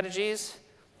hedging strategies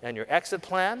and your exit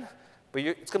plan. But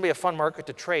it's going to be a fun market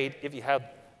to trade if you have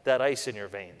that ice in your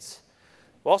veins.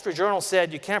 Wall Street Journal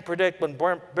said you can't predict when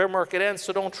bear market ends,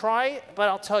 so don't try. But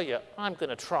I'll tell you, I'm going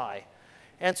to try.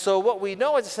 And so what we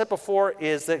know, as I said before,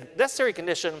 is the necessary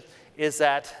condition is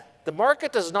that the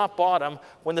market does not bottom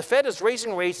when the Fed is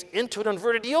raising rates into an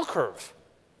inverted yield curve.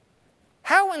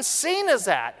 How insane is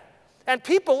that? And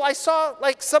people, I saw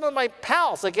like some of my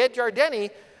pals, like Ed Yardeni,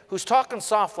 who's talking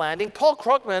soft landing. Paul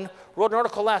Krugman wrote an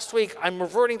article last week. I'm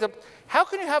reverting to, how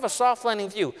can you have a soft landing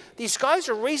view? These guys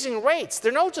are raising rates.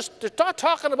 They're not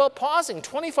talking about pausing,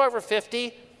 25 or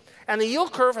 50, and the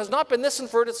yield curve has not been this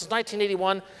inverted since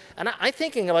 1981. And I'm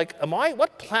thinking, like,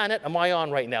 what planet am I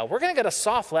on right now? We're going to get a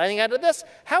soft landing out of this?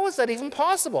 How is that even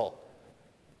possible?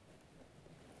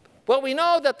 Well, we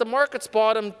know that the market's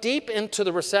bottomed deep into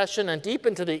the recession and deep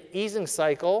into the easing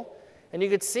cycle. And you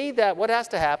can see that what has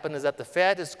to happen is that the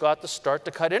Fed has got to start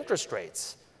to cut interest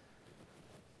rates.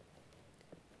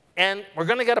 And we're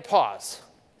going to get a pause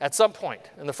at some point.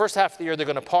 In the first half of the year, they're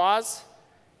going to pause,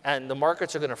 and the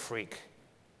markets are going to freak.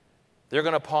 They're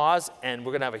going to pause, and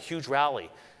we're going to have a huge rally.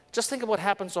 Just think of what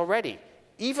happens already.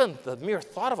 Even the mere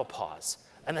thought of a pause,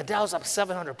 and the Dow's up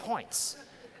 700 points.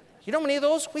 You know how many of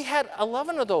those? We had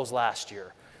 11 of those last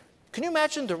year. Can you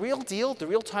imagine the real deal, the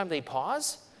real time they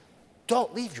pause?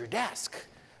 Don't leave your desk.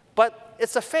 But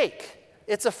it's a fake.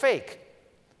 It's a fake.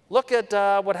 Look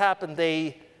at what happened.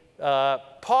 They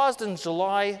paused in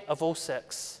July of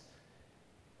 06.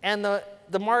 And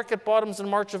the market bottoms in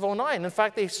March of 09. In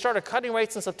fact, they started cutting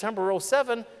rates in September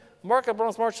 07. Market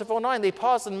bottoms March of 09. They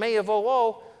paused in May of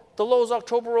 00. The lows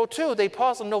October 02. They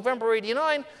paused in November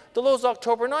 89. The lows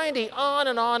October 90. On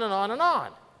and on and on and on.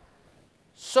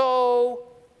 So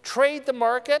trade the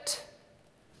market.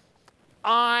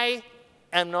 I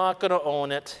am not going to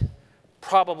own it,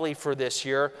 probably for this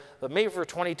year, but maybe for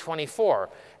 2024.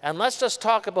 And let's just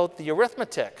talk about the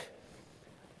arithmetic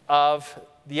of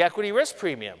the equity risk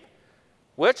premium,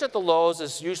 which at the lows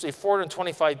is usually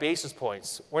 425 basis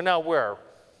points. We're now where?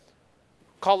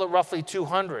 Call it roughly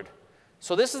 200.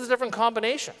 So this is a different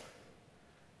combination.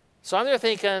 So I'm there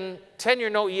thinking 10-year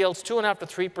note yields 2.5 to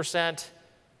 3%.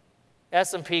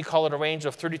 S&P, call it a range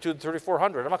of 32 to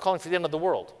 3,400. I'm not calling for the end of the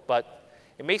world, but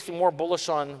it makes me more bullish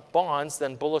on bonds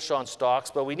than bullish on stocks.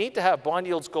 But we need to have bond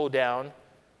yields go down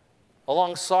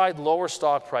alongside lower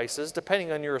stock prices,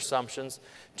 depending on your assumptions,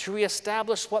 to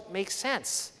reestablish what makes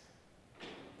sense.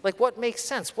 Like, what makes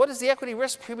sense? What is the equity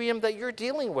risk premium that you're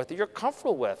dealing with, that you're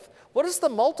comfortable with? What is the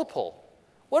multiple?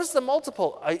 What is the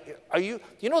multiple? You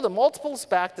know the multiple's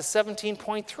back to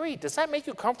 17.3. Does that make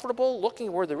you comfortable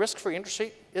looking where the risk-free interest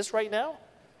rate is right now?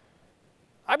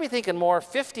 I'd be thinking more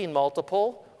 15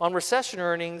 multiple on recession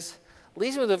earnings,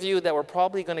 leaves me with a view that we're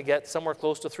probably going to get somewhere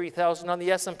close to 3,000 on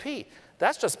the S&P.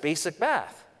 That's just basic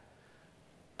math.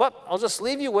 But I'll just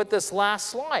leave you with this last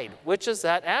slide, which is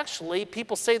that actually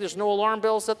people say there's no alarm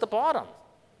bells at the bottom.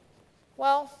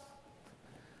 Well,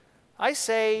 I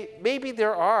say maybe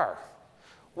there are.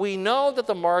 We know that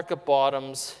the market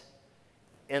bottoms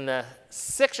in the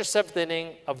 6th or 7th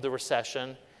inning of the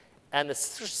recession and the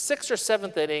 6th or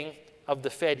 7th inning of the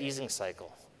Fed easing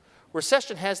cycle.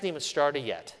 Recession hasn't even started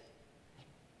yet.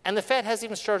 And the Fed hasn't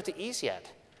even started to ease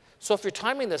yet. So if you're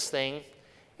timing this thing,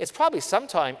 it's probably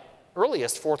sometime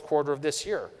earliest 4th quarter of this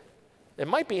year. It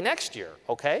might be next year,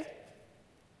 okay?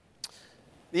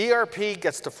 The ERP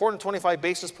gets to 425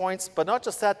 basis points, but not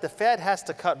just that, the Fed has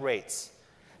to cut rates,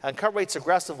 and cut rates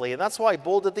aggressively. And that's why I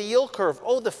bolded the yield curve.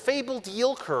 Oh, the fabled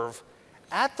yield curve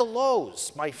at the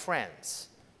lows, my friends,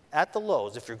 at the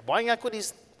lows. If you're buying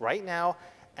equities right now,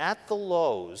 at the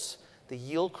lows, the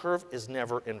yield curve is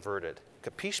never inverted.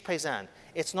 Capiche paysan?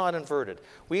 It's not inverted.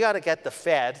 We got to get the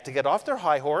Fed to get off their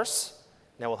high horse.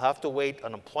 Now we'll have to wait.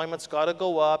 Unemployment's got to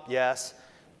go up, yes.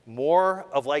 More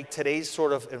of like today's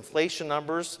sort of inflation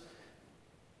numbers.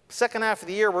 Second half of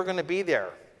the year, we're going to be there.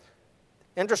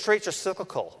 Interest rates are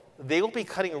cyclical. They will be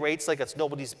cutting rates like it's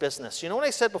nobody's business. You know what I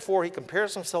said before? He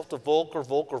compares himself to Volcker,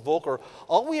 Volcker, Volcker.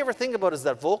 All we ever think about is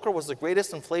that Volcker was the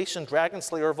greatest inflation dragon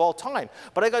slayer of all time.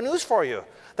 But I got news for you,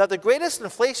 that the greatest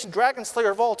inflation dragon slayer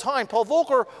of all time, Paul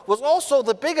Volcker, was also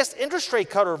the biggest interest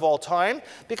rate cutter of all time,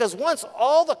 because once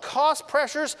all the cost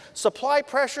pressures, supply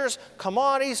pressures,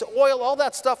 commodities, oil, all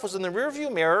that stuff was in the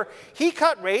rearview mirror, he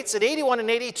cut rates at 81 and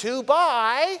 82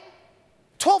 by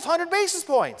 1,200 basis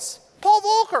points. Paul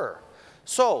Volcker.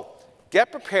 So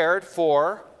get prepared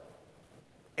for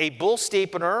a bull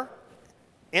steepener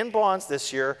in bonds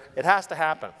this year. It has to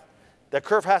happen. The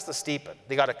curve has to steepen.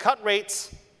 They got to cut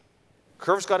rates,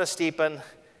 curve's got to steepen,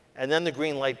 and then the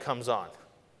green light comes on.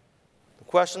 The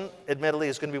question, admittedly,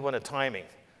 is going to be one of timing.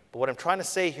 But what I'm trying to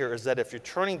say here is that if you're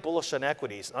turning bullish on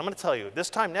equities, I'm going to tell you,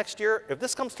 this time next year, if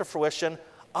this comes to fruition,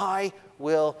 I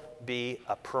will be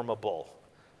a perma-bull,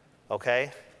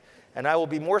 okay? And I will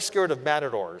be more scared of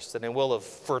matadors than I will of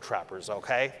fur trappers,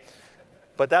 okay?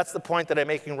 But that's the point that I'm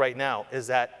making right now, is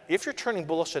that if you're turning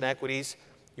bullish on equities,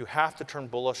 you have to turn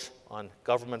bullish on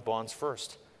government bonds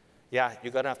first. Yeah,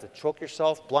 you're going to have to choke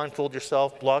yourself, blindfold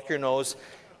yourself, block your nose,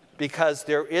 because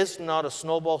there is not a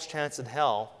snowball's chance in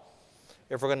hell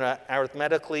if we're going to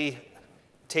arithmetically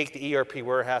take the ERP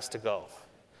where it has to go.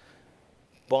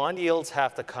 Bond yields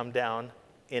have to come down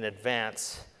in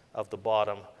advance of the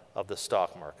bottom of the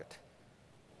stock market.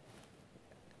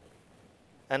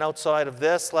 And outside of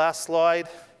this last slide,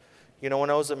 you know, when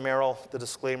I was at Merrill, the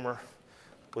disclaimer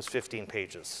was 15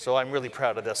 pages. So I'm really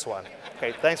proud of this one.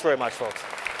 Okay, thanks very much, folks.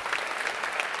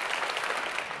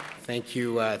 Thank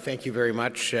you very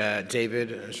much,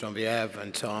 David, Genevieve,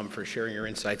 and Tom, for sharing your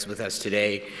insights with us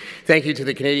today. Thank you to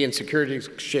the Canadian Securities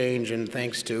Exchange, and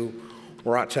thanks to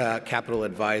Roch-Decter Capital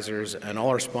Advisors and all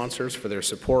our sponsors for their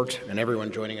support, and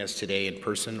everyone joining us today in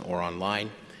person or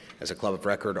online. As a club of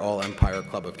record, all Empire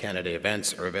Club of Canada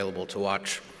events are available to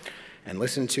watch and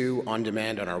listen to on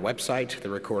demand on our website. The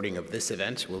recording of this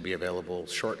event will be available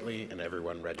shortly, and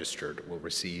everyone registered will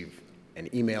receive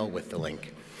an email with the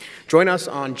link. Join us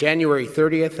on January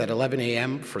 30th at 11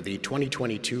 a.m. for the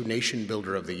 2022 Nation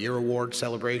Builder of the Year Award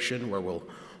celebration, where we'll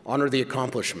honor the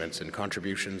accomplishments and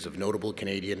contributions of notable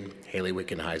Canadian Hayley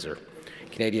Wickenheiser,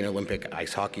 Canadian Olympic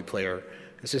ice hockey player,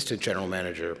 Assistant General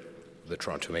Manager of the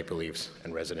Toronto Maple Leafs,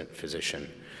 and resident physician.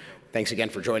 Thanks again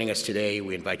for joining us today.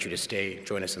 We invite you to stay.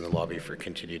 Join us in the lobby for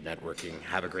continued networking.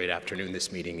 Have a great afternoon.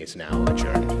 This meeting is now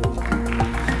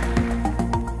adjourned.